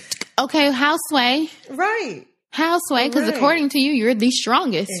 Okay, houseway. Right. Houseway, because according to you, you're the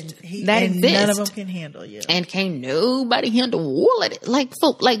strongest that exists. None of them can handle you. And can't nobody handle all of it. Like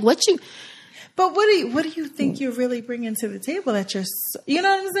what you... But what do you think you're really bringing to the table that you're, you know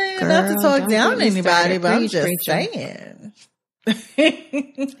what I'm saying? Girl, not to talk down to anybody, but I'm just saying.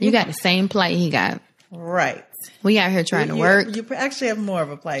 You got the same plight he got. Right. We out here trying to work. You actually have more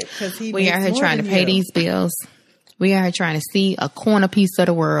of a plight because we out here trying to pay these bills. We out here trying to see a corner piece of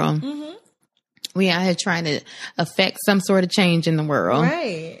the world. We out here trying to affect some sort of change in the world.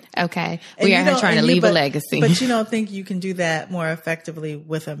 Right. Okay. We out here trying to leave a legacy. But you don't think you can do that more effectively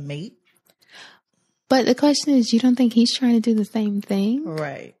with a mate? But the question is, you don't think he's trying to do the same thing?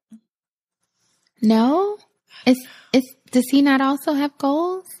 Right. No? Does he not also have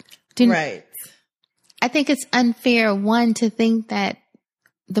goals? Right. I think it's unfair, one, to think that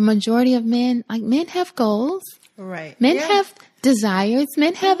the majority of men have goals. Right. Men have desires.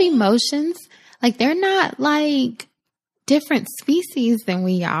 Men have emotions. Like, they're not like different species than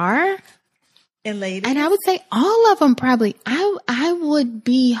we are. And ladies. And I would say all of them probably. I would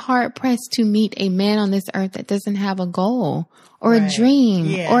be hard pressed to meet a man on this earth that doesn't have a goal or a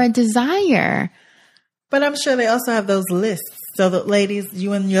dream or a desire. But I'm sure they also have those lists. So the ladies,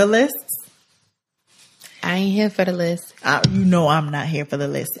 you and your lists? I ain't here for the list. You know I'm not here for the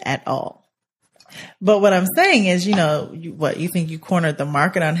list at all. But what I'm saying is, you think you cornered the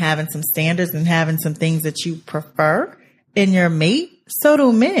market on having some standards and having some things that you prefer in your mate? So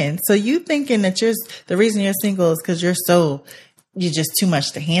do men. So you thinking that the reason you're single is because you're just too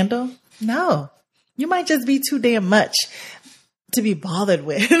much to handle? No. You might just be too damn much to be bothered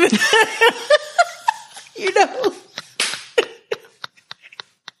with.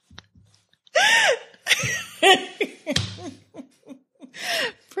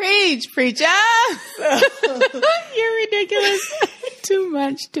 Preach. You're ridiculous. Too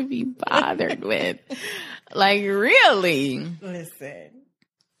much to be bothered with. Like, really? Listen.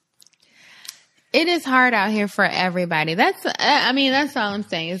 It is hard out here for everybody. That's all I'm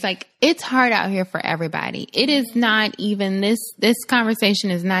saying. It's like, it's hard out here for everybody. It is not even this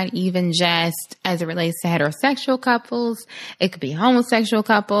conversation is not even just as it relates to heterosexual couples. It could be homosexual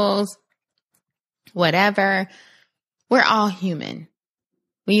couples, whatever. We're all human.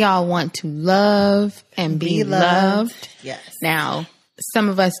 We all want to love and be loved. Yes. Now, some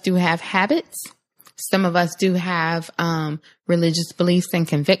of us do have habits. Some of us do have religious beliefs and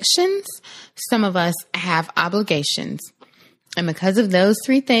convictions. Some of us have obligations. And because of those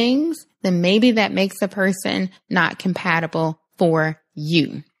three things, then maybe that makes a person not compatible for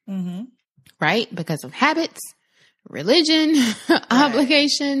you. Right? Because of habits, religion,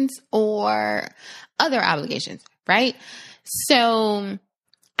 obligations, or other obligations. Right? So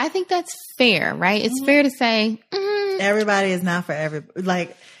I think that's fair, right? It's fair to say everybody is not for everybody.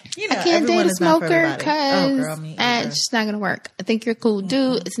 Like, I can't date a smoker because it's just not going to work. I think you're a cool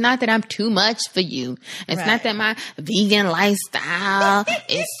dude. It's not that I'm too much for you. It's not that my vegan lifestyle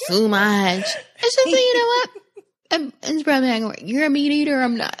is too much. It's just that, you know what? It's probably not going to work. You're a meat eater.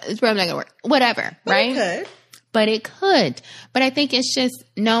 I'm not. It's probably not going to work. Whatever, right? But it could. But I think it's just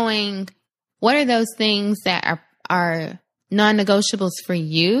knowing what are those things that are non-negotiables for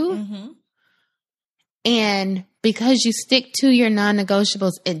you, and because you stick to your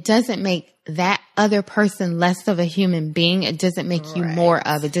non-negotiables, it doesn't make that other person less of a human being. It doesn't make you more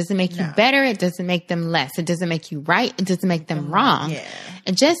of. It doesn't make you better. It doesn't make them less. It doesn't make you right. It doesn't make them wrong. Yeah.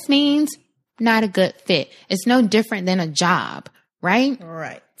 It just means not a good fit. It's no different than a job, right?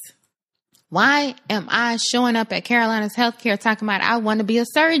 Right. Why am I showing up at Carolina's Healthcare talking about I want to be a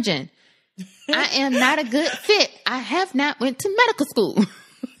surgeon? I am not a good fit. I have not went to medical school.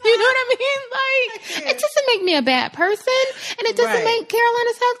 You know what I mean? Like, it doesn't make me a bad person, and it doesn't make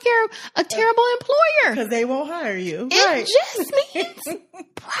Carolina's Healthcare a terrible employer. Because they won't hire you. It just means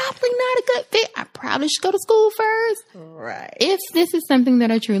probably not a good fit. I probably should go to school first. Right. If this is something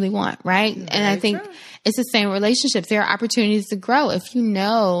that I truly want, right? And I think it's the same relationships. There are opportunities to grow. If you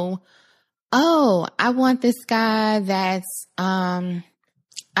know, oh, I want this guy that's, I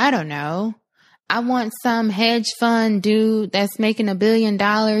don't know. I want some hedge fund dude that's making $1 billion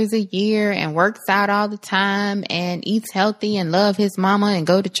a year and works out all the time and eats healthy and love his mama and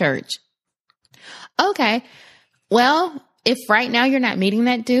go to church. Okay. Well, if right now you're not meeting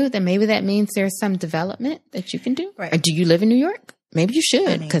that dude, then maybe that means there's some development that you can do. Right. Or do you live in New York? Maybe you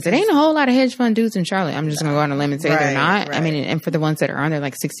should, because it ain't a whole lot of hedge fund dudes in Charlotte. I'm just going to go on a limb and say they're not. Right. I mean, and for the ones that are on, they're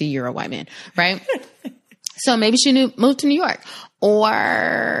like 60-year-old white men, right? So maybe she move to New York.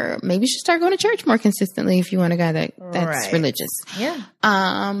 Or maybe you should start going to church more consistently if you want a guy that's religious. Yeah.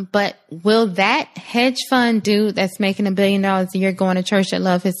 But will that hedge fund dude that's making $1 billion a year going to church that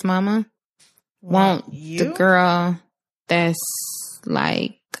love his mama want the girl that's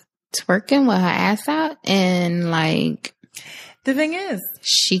like twerking with her ass out and like the thing is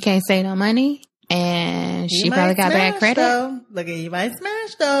she can't say no money and she probably got bad credit. Though. Look at you might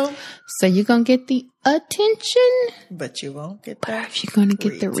smash though. So you're gonna get the attention, but you won't get the you're gonna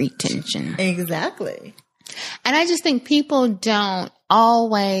get the retention. Exactly. And I just think people don't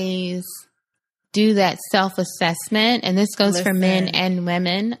always do that self-assessment, and this goes for men and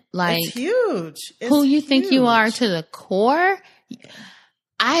women. Like, it's huge. It's who you huge. think you are to the core.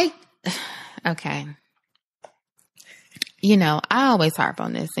 Okay. You know, I always harp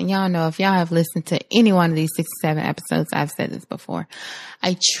on this, and y'all know if y'all have listened to any one of these 67 episodes, I've said this before.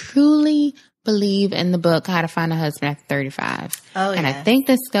 I truly believe in the book, How to Find a Husband After 35. Oh, and I think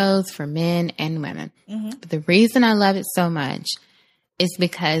this goes for men and women. Mm-hmm. But the reason I love it so much is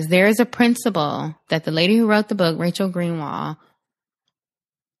because there is a principle that the lady who wrote the book, Rachel Greenwald,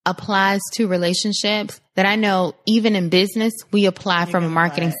 applies to relationships that I know even in business, we apply from a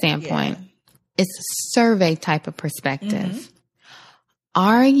marketing standpoint. Yeah. It's a survey type of perspective. Mm-hmm.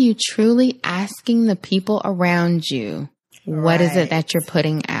 Are you truly asking the people around you, what is it that you're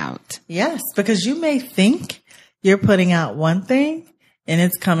putting out? Yes, because you may think you're putting out one thing and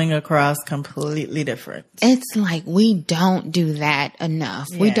it's coming across completely different. It's like we don't do that enough.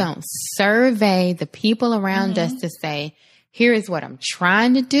 Yeah. We don't survey the people around us to say, here is what I'm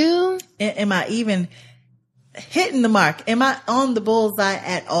trying to do. Am I even hitting the mark? Am I on the bullseye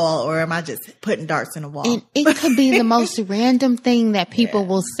at all, or am I just putting darts in the wall? And it could be the most random thing that people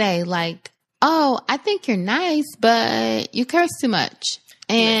will say, like, oh, I think you're nice, but you curse too much.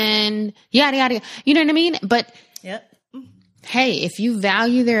 And yada, yada. You know what I mean? But hey, if you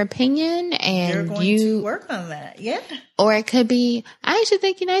value their opinion and you're going to work on that. Yeah. Or it could be, I actually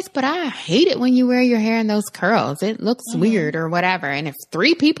think you're nice, but I hate it when you wear your hair in those curls. It looks weird or whatever. And if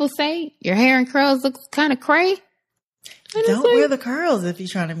 3 people say your hair and curls looks kind of cray, don't wear the curls if you're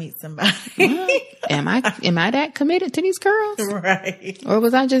trying to meet somebody. Am I that committed to these curls? Right. Or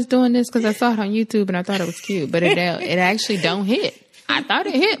was I just doing this because I saw it on YouTube and I thought it was cute, but it actually don't hit. I thought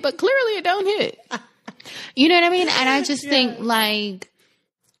it hit, but clearly it don't hit. You know what I mean? And I just think like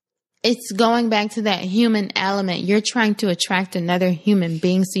it's going back to that human element. You're trying to attract another human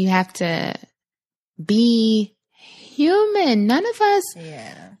being, so you have to be human. None of us.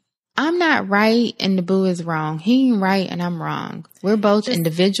 Yeah. I'm not right and the boo is wrong. He ain't right and I'm wrong. We're both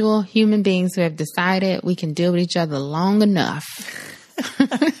individual human beings who have decided we can deal with each other long enough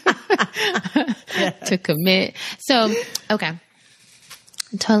to commit. So, okay.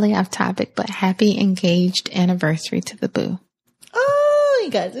 Totally off topic, but happy engaged anniversary to the boo. Oh, you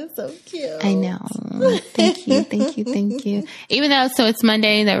guys are so cute. I know. Thank you. Thank you. Thank you. Even though, so it's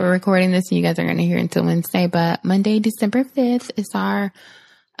Monday that we're recording this and you guys are going to hear it until Wednesday, but Monday, December 5th is our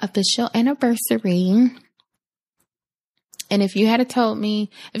official anniversary. And if you had told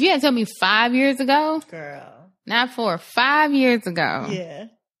me 5 years ago, girl, not 4, 5 years ago,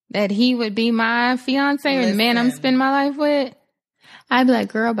 that he would be my fiance or the man I'm spending my life with, I'd be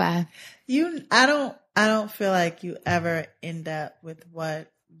like, girl, bye. I don't feel like you ever end up with what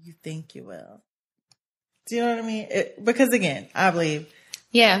you think you will. Do you know what I mean? Because again, I believe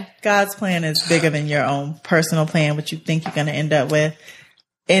Yeah. God's plan is bigger than your own personal plan, what you think you're going to end up with.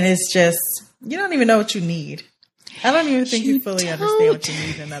 And it's just, you don't even know what you need. I don't even think you fully understand what you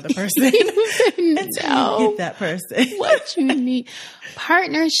need in another person until you get that person. What you need.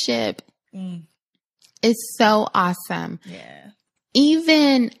 Partnership is so awesome. Yeah.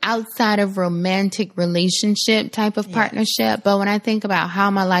 Even outside of romantic relationship type of partnership. But when I think about how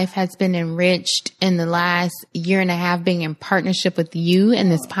my life has been enriched in the last year and a half being in partnership with you in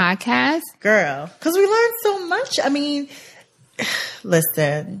this podcast. Girl, because we learned so much. I mean,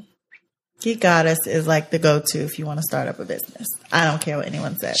 listen, Geek Goddess is like the go-to if you want to start up a business. I don't care what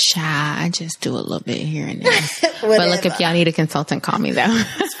anyone says. Shy, I just do a little bit here and there. But look, if y'all need a consultant, call me though.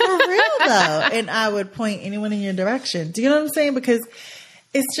 It's for real though. And I would point anyone in your direction. Do you know what I'm saying? Because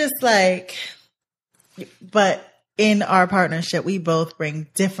it's just like, but in our partnership, we both bring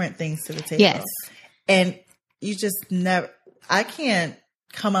different things to the table. Yes. And you just never, I can't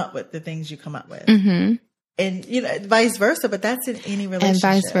come up with the things you come up with. Mm-hmm. And, you know, vice versa, but that's in any relationship. And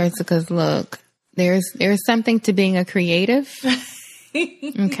vice versa, because look, there's something to being a creative.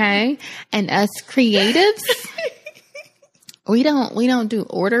 Okay. And us creatives, we don't do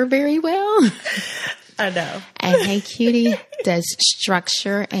order very well. I know. And Hey Cutie does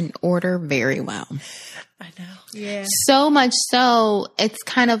structure and order very well. I know. Yeah. So much so, it's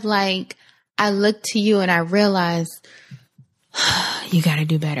kind of like I look to you and I realize you got to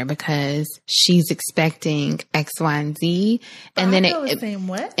do better because she's expecting X, Y, and Z. And then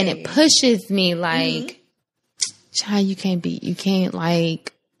it pushes me like, child, you can't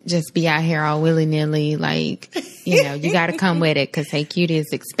like just be out here all willy nilly. Like, you know, you got to come with it because Hey Cutie is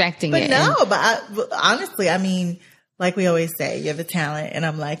expecting it. But honestly, I mean, like we always say, you're the talent and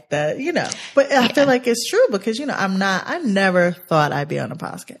I'm like but I feel like it's true because, you know, I never thought I'd be on a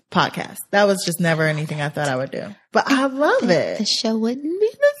podcast. That was just never anything I thought I would do, but I love it. The show wouldn't be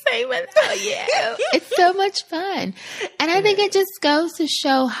the same without you. It's so much fun. And I think it just goes to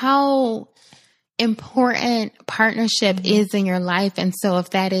show how important partnership is in your life. And so if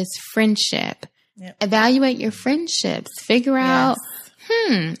that is friendship, evaluate your friendships, figure out,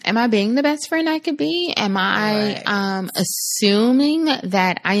 am I being the best friend I could be? Am I assuming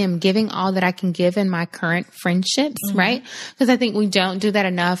that I am giving all that I can give in my current friendships, right? Because I think we don't do that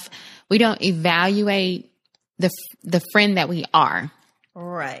enough. We don't evaluate the friend that we are.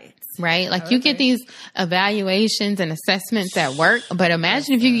 Right? Like you get these evaluations and assessments at work, but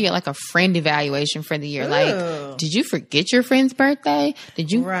imagine if you could get like a friend evaluation for the year. Ooh. Like, did you forget your friend's birthday? Did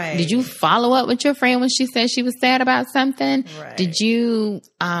you follow up with your friend when she said she was sad about something? Right. Did you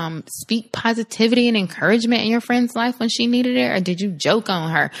speak positivity and encouragement in your friend's life when she needed it? Or did you joke on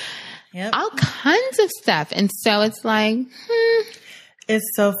her? Yep. All kinds of stuff. And so it's like,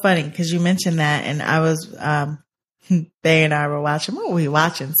 It's so funny because you mentioned that and I was They and I were watching, what were we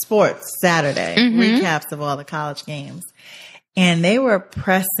watching? Sports Saturday, recaps of all the college games. And they were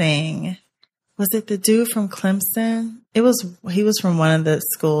pressing, was it the dude from Clemson? He was from one of the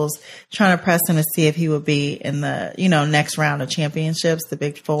schools trying to press him to see if he would be in the, next round of championships, the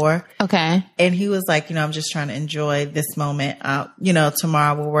Big Four. Okay. And he was like, I'm just trying to enjoy this moment.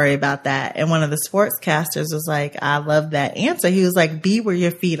 Tomorrow we'll worry about that. And one of the sportscasters was like, I love that answer. He was like, be where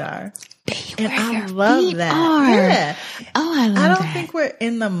your feet are. And I love that. Yeah. Oh, I love that. I don't think we're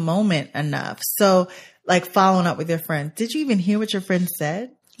in the moment enough. So like following up with your friend, did you even hear what your friend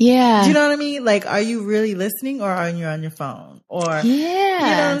said? Yeah. Do you know what I mean? Like, are you really listening or are you on your phone? Or,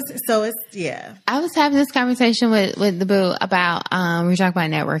 so it's, I was having this conversation with the boo about, we were talking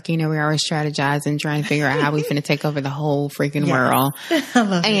about networking and we were always strategizing, trying to figure out how we finna take over the whole freaking world. I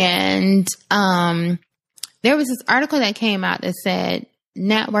love it. And, there was this article that came out that said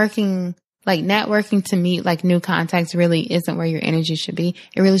networking to meet like new contacts really isn't where your energy should be.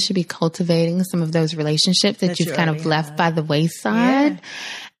 It really should be cultivating some of those relationships that you've kind of left by the wayside. Yeah.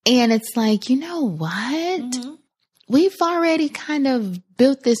 And it's like, you know what? Mm-hmm. We've already kind of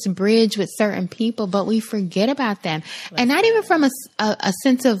built this bridge with certain people, but we forget about them. And not even from a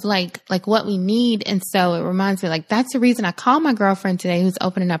sense of like what we need. And so it reminds me, like, that's the reason I called my girlfriend today who's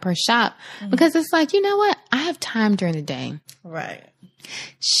opening up her shop, because it's like, you know what? I have time during the day. Right.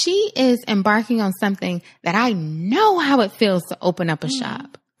 She is embarking on something that I know how it feels to open up a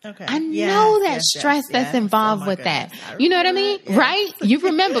shop. Okay. I know that stress that's involved with that. You know what I mean? Yeah. Right? You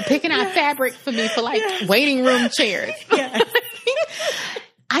remember picking out fabric for me for like waiting room chairs. Yes.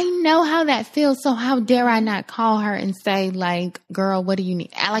 I know how that feels. So how dare I not call her and say like, girl, what do you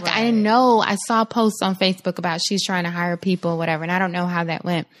need? Like, I know I saw posts on Facebook about she's trying to hire people, whatever. And I don't know how that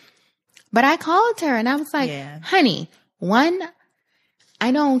went, but I called her and I was like, honey,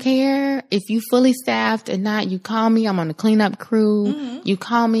 I don't care if you fully staffed or not. You call me, I'm on the cleanup crew. You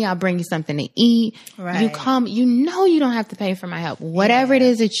call me, I'll bring you something to eat. Right. You call me, you don't have to pay for my help. Whatever it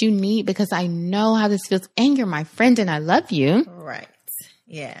is that you need, because I know how this feels and you're my friend and I love you. Right.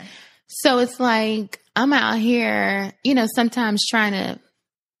 Yeah. So it's like, I'm out here, sometimes trying to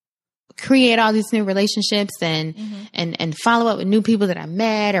create all these new relationships and follow up with new people that I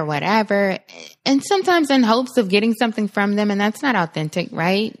met or whatever. And sometimes in hopes of getting something from them. And that's not authentic,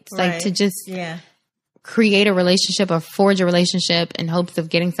 right? It's like to just create a relationship or forge a relationship in hopes of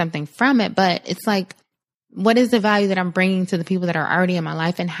getting something from it. But it's like, what is the value that I'm bringing to the people that are already in my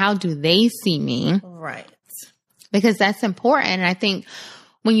life and how do they see me? Right. Because that's important. And I think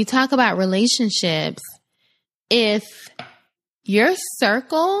when you talk about relationships, if you're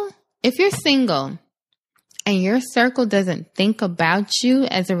single and your circle doesn't think about you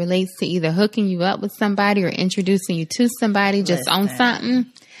as it relates to either hooking you up with somebody or introducing you to somebody just on something,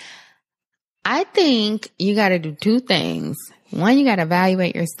 I think you got to do two things. One, you got to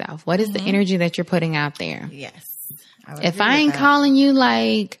evaluate yourself. What is the energy that you're putting out there? Yes. If I ain't calling you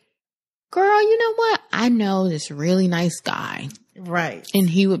like, girl, you know what? I know this really nice guy. Right. And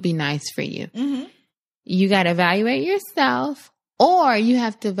he would be nice for you. You got to evaluate yourself, or you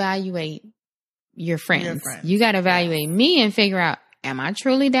have to evaluate your friends. You got to evaluate me and figure out, am I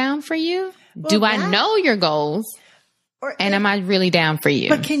truly down for you? Do I know your goals? And am I really down for you?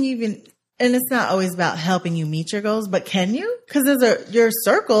 But can you even, and it's not always about helping you meet your goals, but can you? Because your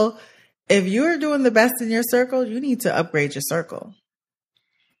circle, if you're doing the best in your circle, you need to upgrade your circle.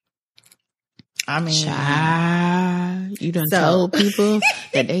 I mean, child, you done told people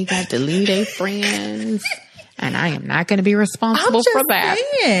that they got to leave their friends, and I am not going to be responsible for that.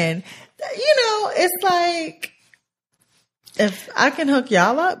 Saying, it's like, if I can hook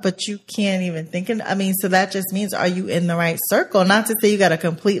y'all up, but you can't even so that just means, are you in the right circle? Not to say you got to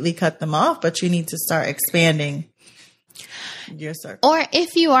completely cut them off, but you need to start expanding your circle. Or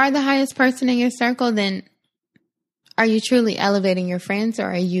if you are the highest person in your circle, then are you truly elevating your friends or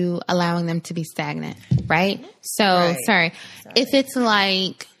are you allowing them to be stagnant? Right? So, sorry. If it's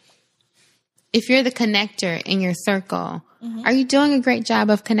like, if you're the connector in your circle, are you doing a great job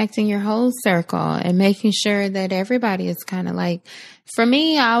of connecting your whole circle and making sure that everybody is kind of like, for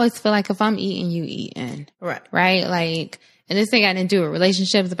me, I always feel like if I'm eating, you eating. Right. Right? Like, and this thing got to do with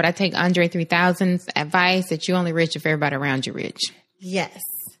relationships, but I take Andre 3000's advice that you only rich if everybody around you rich. Yes.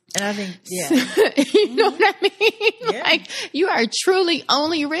 And I think, you know what I mean? Yeah. Like, you are truly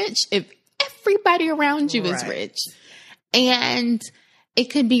only rich if everybody around you is rich. And it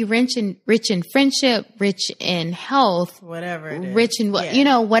could be rich in friendship, rich in health, whatever it is. Rich in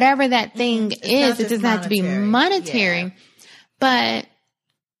whatever that thing is. It doesn't have to be monetary, but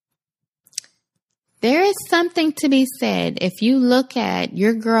there is something to be said. If you look at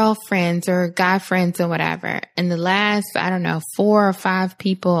your girlfriends or guy friends or whatever, and the last, 4 or 5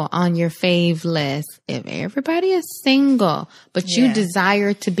 people on your fave list, if everybody is single, but you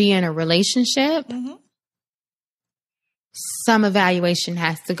desire to be in a relationship, some evaluation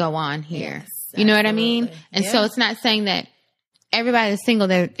has to go on here. Yes, you know what I mean? And so it's not saying that everybody is single,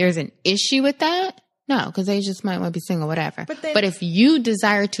 there's an issue with that. No, because they just might want to be single, whatever. But if you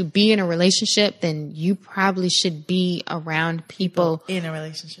desire to be in a relationship, then you probably should be around people in a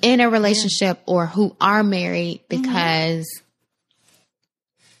relationship, or who are married, because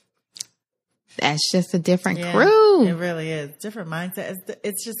that's just a different crew. It really is. Different mindset.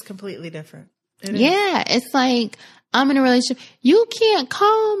 It's just completely different. It's like, I'm in a relationship. You can't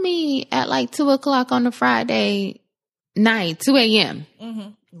call me at like 2:00 on a Friday night, 2 a.m.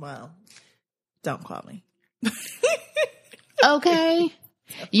 Well, don't call me. Okay.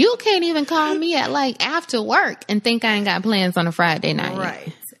 You can't even call me at like after work and think I ain't got plans on a Friday night.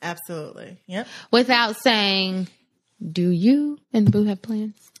 Right. Absolutely. Yep. Without saying, do you and the boo have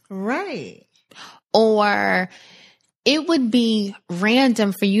plans? Right. Or it would be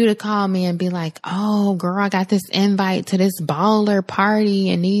random for you to call me and be like, oh, girl, I got this invite to this baller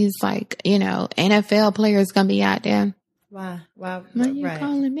party and these NFL players going to be out there. Why are you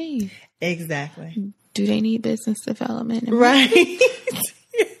calling me? Exactly. Do they need business development? Right.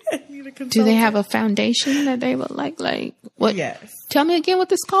 Do they have a foundation that they would like what? Yes. Tell me again what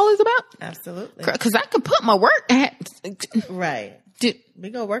this call is about. Absolutely. Because I could put my work. Right. We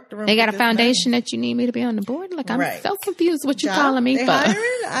go work the room. They got a foundation that you need me to be on the board. Like, I'm so confused what you're calling me for.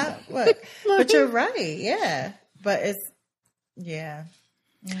 What? But you're right. Yeah. But it's,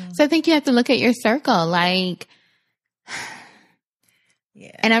 So I think you have to look at your circle. Like,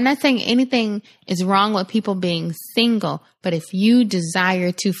 and I'm not saying anything is wrong with people being single, but if you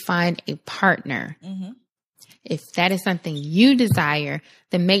desire to find a partner, if that is something you desire,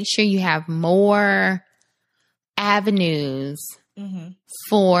 then make sure you have more avenues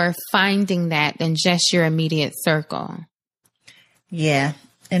for finding that than just your immediate circle. Yeah.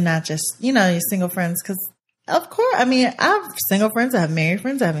 And not just, your single friends. Because, of course, I mean, I have single friends, I have married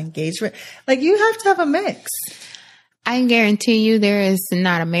friends, I have engaged friends. Like, you have to have a mix. I can guarantee you there is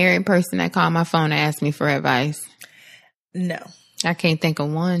not a married person that called my phone to ask me for advice. No. I can't think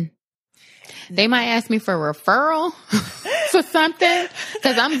of one. They might ask me for a referral for something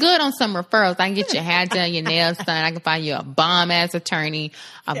because I'm good on some referrals. I can get your hair done, your nails done. I can find you a bomb-ass attorney,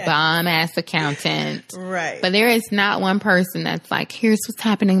 a bomb-ass accountant. Right. But there is not one person that's like, here's what's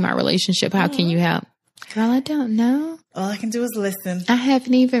happening in my relationship. How can you help? Girl, I don't know. All I can do is listen. I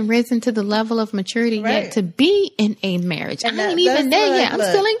haven't even risen to the level of maturity yet to be in a marriage. And I ain't even there yet. I'm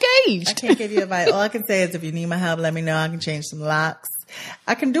still engaged. I can't give you advice. All I can say is if you need my help, let me know. I can change some locks.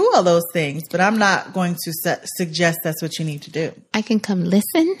 I can do all those things, but I'm not going to suggest that's what you need to do. I can come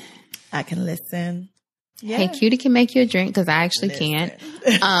listen. I can listen. Yeah. Hey, Cutie can make you a drink because I actually can't.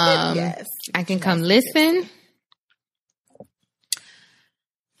 Yes. I can come listen.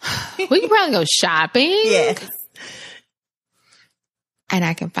 We can probably go shopping. Yes. And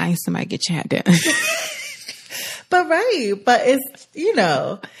I can find somebody to get your hair done. But it's,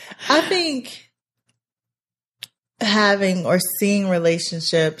 I think having or seeing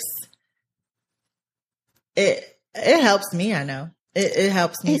relationships, it helps me, I know. It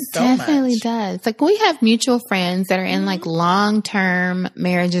helps me so much. It definitely does. Like we have mutual friends that are in like long-term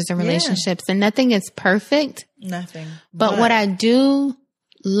marriages and relationships and nothing is perfect. Nothing. But what I do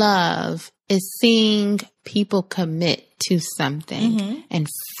love is seeing people commit to something and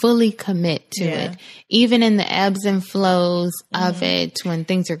fully commit to it, even in the ebbs and flows of it, when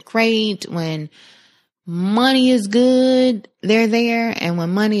things are great, when money is good, they're there, and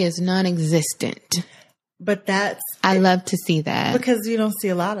when money is non-existent. But I love to see that. Because you don't see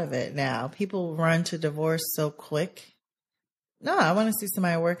a lot of it now. People run to divorce so quick. No, I want to see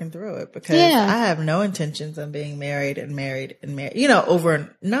somebody working through it because I have no intentions of being married.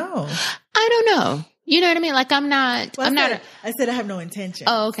 No. I don't know. You know what I mean? Like I said I have no intention.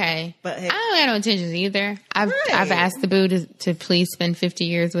 Oh, okay. But hey, I don't have no intentions either. I've asked the boo to please spend 50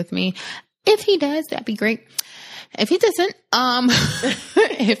 years with me. If he does, that'd be great. If he doesn't,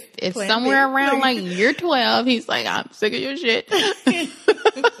 if somewhere around like year 12, he's like, I'm sick of your shit.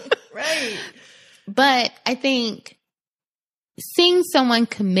 Right. But I think seeing someone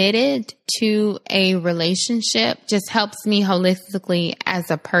committed to a relationship just helps me holistically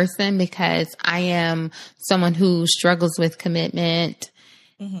as a person because I am someone who struggles with commitment,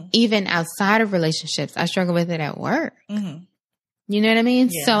 even outside of relationships. I struggle with it at work. You know what I mean?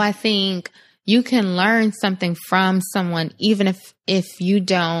 Yeah. So I think you can learn something from someone, even if you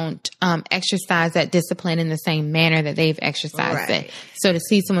don't exercise that discipline in the same manner that they've exercised it. So to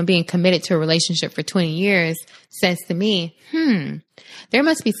see someone being committed to a relationship for 20 years says to me, there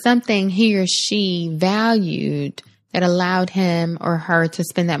must be something he or she valued that allowed him or her to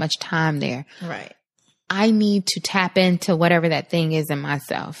spend that much time there. Right. I need to tap into whatever that thing is in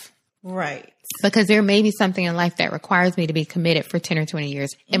myself. Right. Because there may be something in life that requires me to be committed for 10 or 20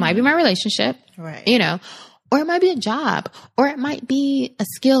 years. It might be my relationship, right? Or it might be a job, or it might be a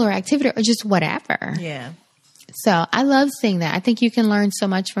skill or activity or just whatever. Yeah. So I love seeing that. I think you can learn so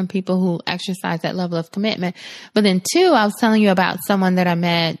much from people who exercise that level of commitment. But then too, I was telling you about someone that I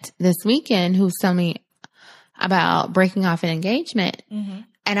met this weekend who's telling me about breaking off an engagement.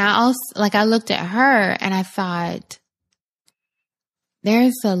 And I also, I looked at her and I thought,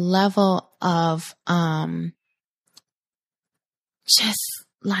 there's a level of, just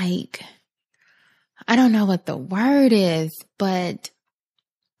like, I don't know what the word is, but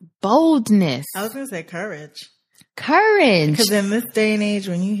boldness. I was going to say courage. Because in this day and age,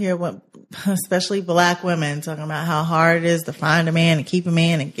 when you hear especially Black women talking about how hard it is to find a man and keep a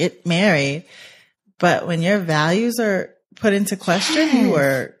man and get married, but when your values are put into question, you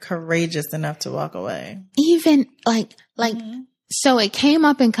were courageous enough to walk away. Even so it came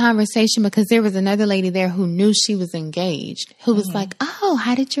up in conversation because there was another lady there who knew she was engaged, who was like, oh,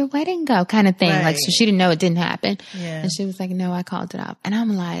 how did your wedding go? Kind of thing. Right. Like, so she didn't know it didn't happen. Yeah. And she was like, no, I called it off. And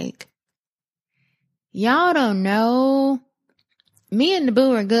I'm like, y'all don't know. Me and the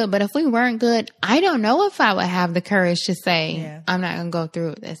boo are good, but if we weren't good, I don't know if I would have the courage to say, I'm not going to go through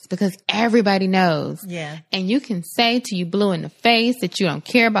with this because everybody knows. Yeah. And you can say to you blue in the face that you don't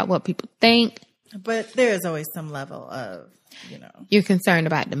care about what people think. But there is always some level of, You're concerned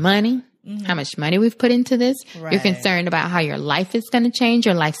about the money, how much money we've put into this. Right. You're concerned about how your life is going to change,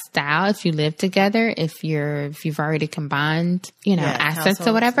 your lifestyle, if you live together, if you've already combined, assets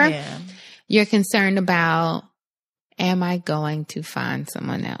or whatever. Yeah. You're concerned about am I going to find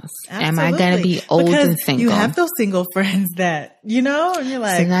someone else? Absolutely. Am I going to be old because and single? You have those single friends that, and you're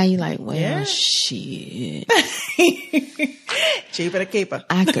like. So now you're like, well, yeah. shit. Cheaper to keep her.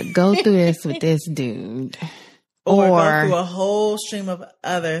 I could go through this with this dude. Or go through a whole stream of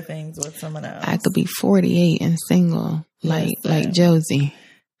other things with someone else. I could be 48 and single, like Josie.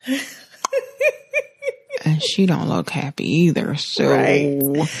 And she don't look happy either. So,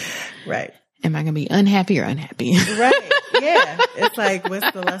 right. Am I going to be unhappy or unhappy? Right. Yeah. It's like,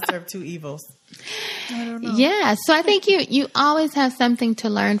 what's the lesser of two evils? I don't know. Yeah. So I think you always have something to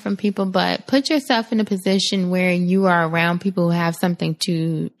learn from people, but put yourself in a position where you are around people who have something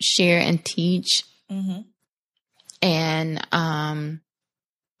to share and teach. Mm-hmm. And, I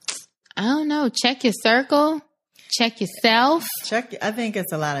don't know, check your circle, check yourself. I think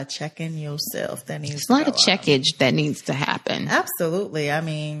it's a lot of checking yourself that needs There's a lot of checkage that needs to happen. Absolutely. I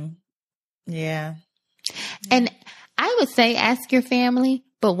mean, yeah. And I would say ask your family,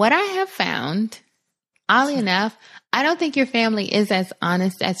 but what I have found, oddly enough, I don't think your family is as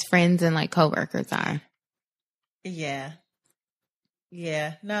honest as friends and like coworkers are. Yeah.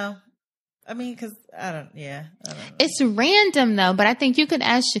 Yeah. No. I mean, because I don't know. It's random though, but I think you could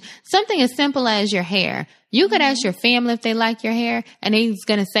ask something as simple as your hair. You could ask your family if they like your hair and he's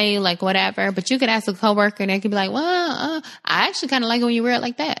going to say like whatever, but you could ask a coworker and they could be like, well, I actually kind of like it when you wear it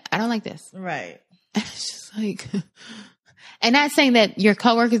like that. I don't like this. Right. It's just like, and not saying that your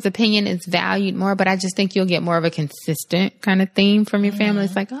coworker's opinion is valued more, but I just think you'll get more of a consistent kind of theme from your family.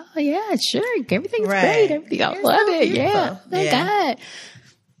 It's like, oh yeah, sure. Everything's great. Everything, I love it. Beautiful. Yeah. Oh God.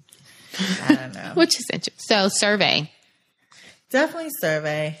 I don't know. Which is interesting. So survey. Definitely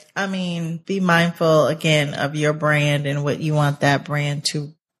survey. I mean, be mindful again of your brand and what you want that brand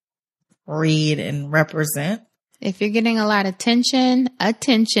to read and represent. If you're getting a lot of attention,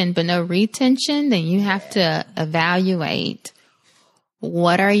 but no retention, then you have to evaluate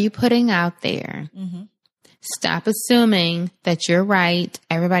what are you putting out there. Mm-hmm. Stop assuming that you're right,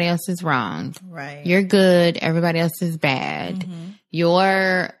 everybody else is wrong. Right. You're good, everybody else is bad. Mm-hmm.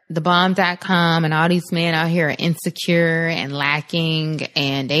 You're thebomb.com and all these men out here are insecure and lacking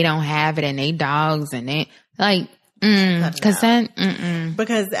and they don't have it and they dogs and they like, because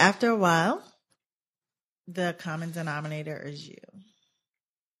after a while, the common denominator is you.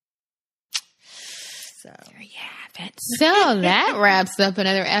 So there you have it. So that wraps up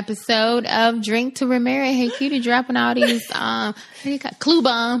another episode of Drink to Remarry. Hey, Cutie, dropping all these clue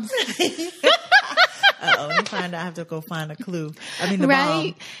bombs. Let me find out. I have to go find a clue. I mean, the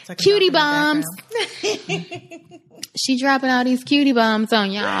right? bomb. Cutie bombs. She dropping all these cutie bombs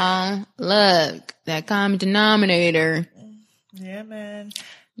on y'all. Look, that common denominator. Yeah, man.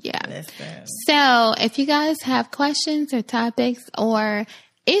 Yeah. Listen. So if you guys have questions or topics, or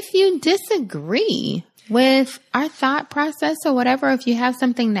if you disagree with our thought process or whatever, if you have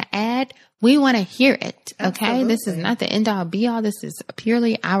something to add, we want to hear it. Okay. Absolutely. This is not the end all be all. This is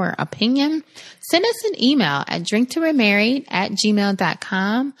purely our opinion. Send us an email at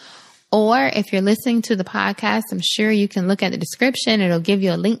drinktoremarried@gmail.com. Or if you're listening to the podcast, I'm sure you can look at the description. It'll give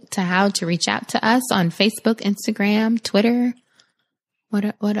you a link to how to reach out to us on Facebook, Instagram, Twitter.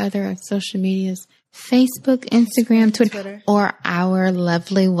 What other social medias? Facebook, Instagram, Twitter. Or our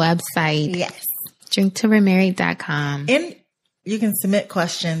lovely website. Yes. drinktoremarried.com. And you can submit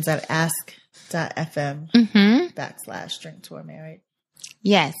questions at ask.fm /drinktoremarried.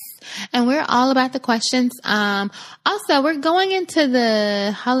 Yes. And we're all about the questions. Also, we're going into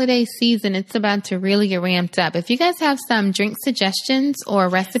the holiday season. It's about to really get ramped up. If you guys have some drink suggestions or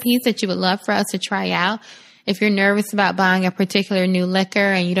recipes that you would love for us to try out, if you're nervous about buying a particular new liquor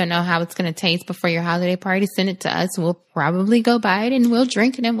and you don't know how it's going to taste before your holiday party, send it to us. We'll probably go buy it and we'll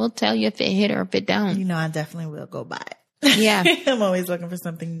drink it and we'll tell you if it hit or if it don't. You know, I definitely will go buy it. Yeah. I'm always looking for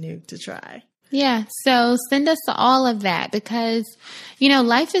something new to try. Yeah. So send us all of that because,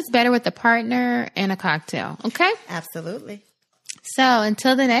 life is better with a partner and a cocktail. Okay? Absolutely. So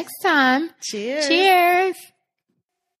until the next time. Cheers. Cheers.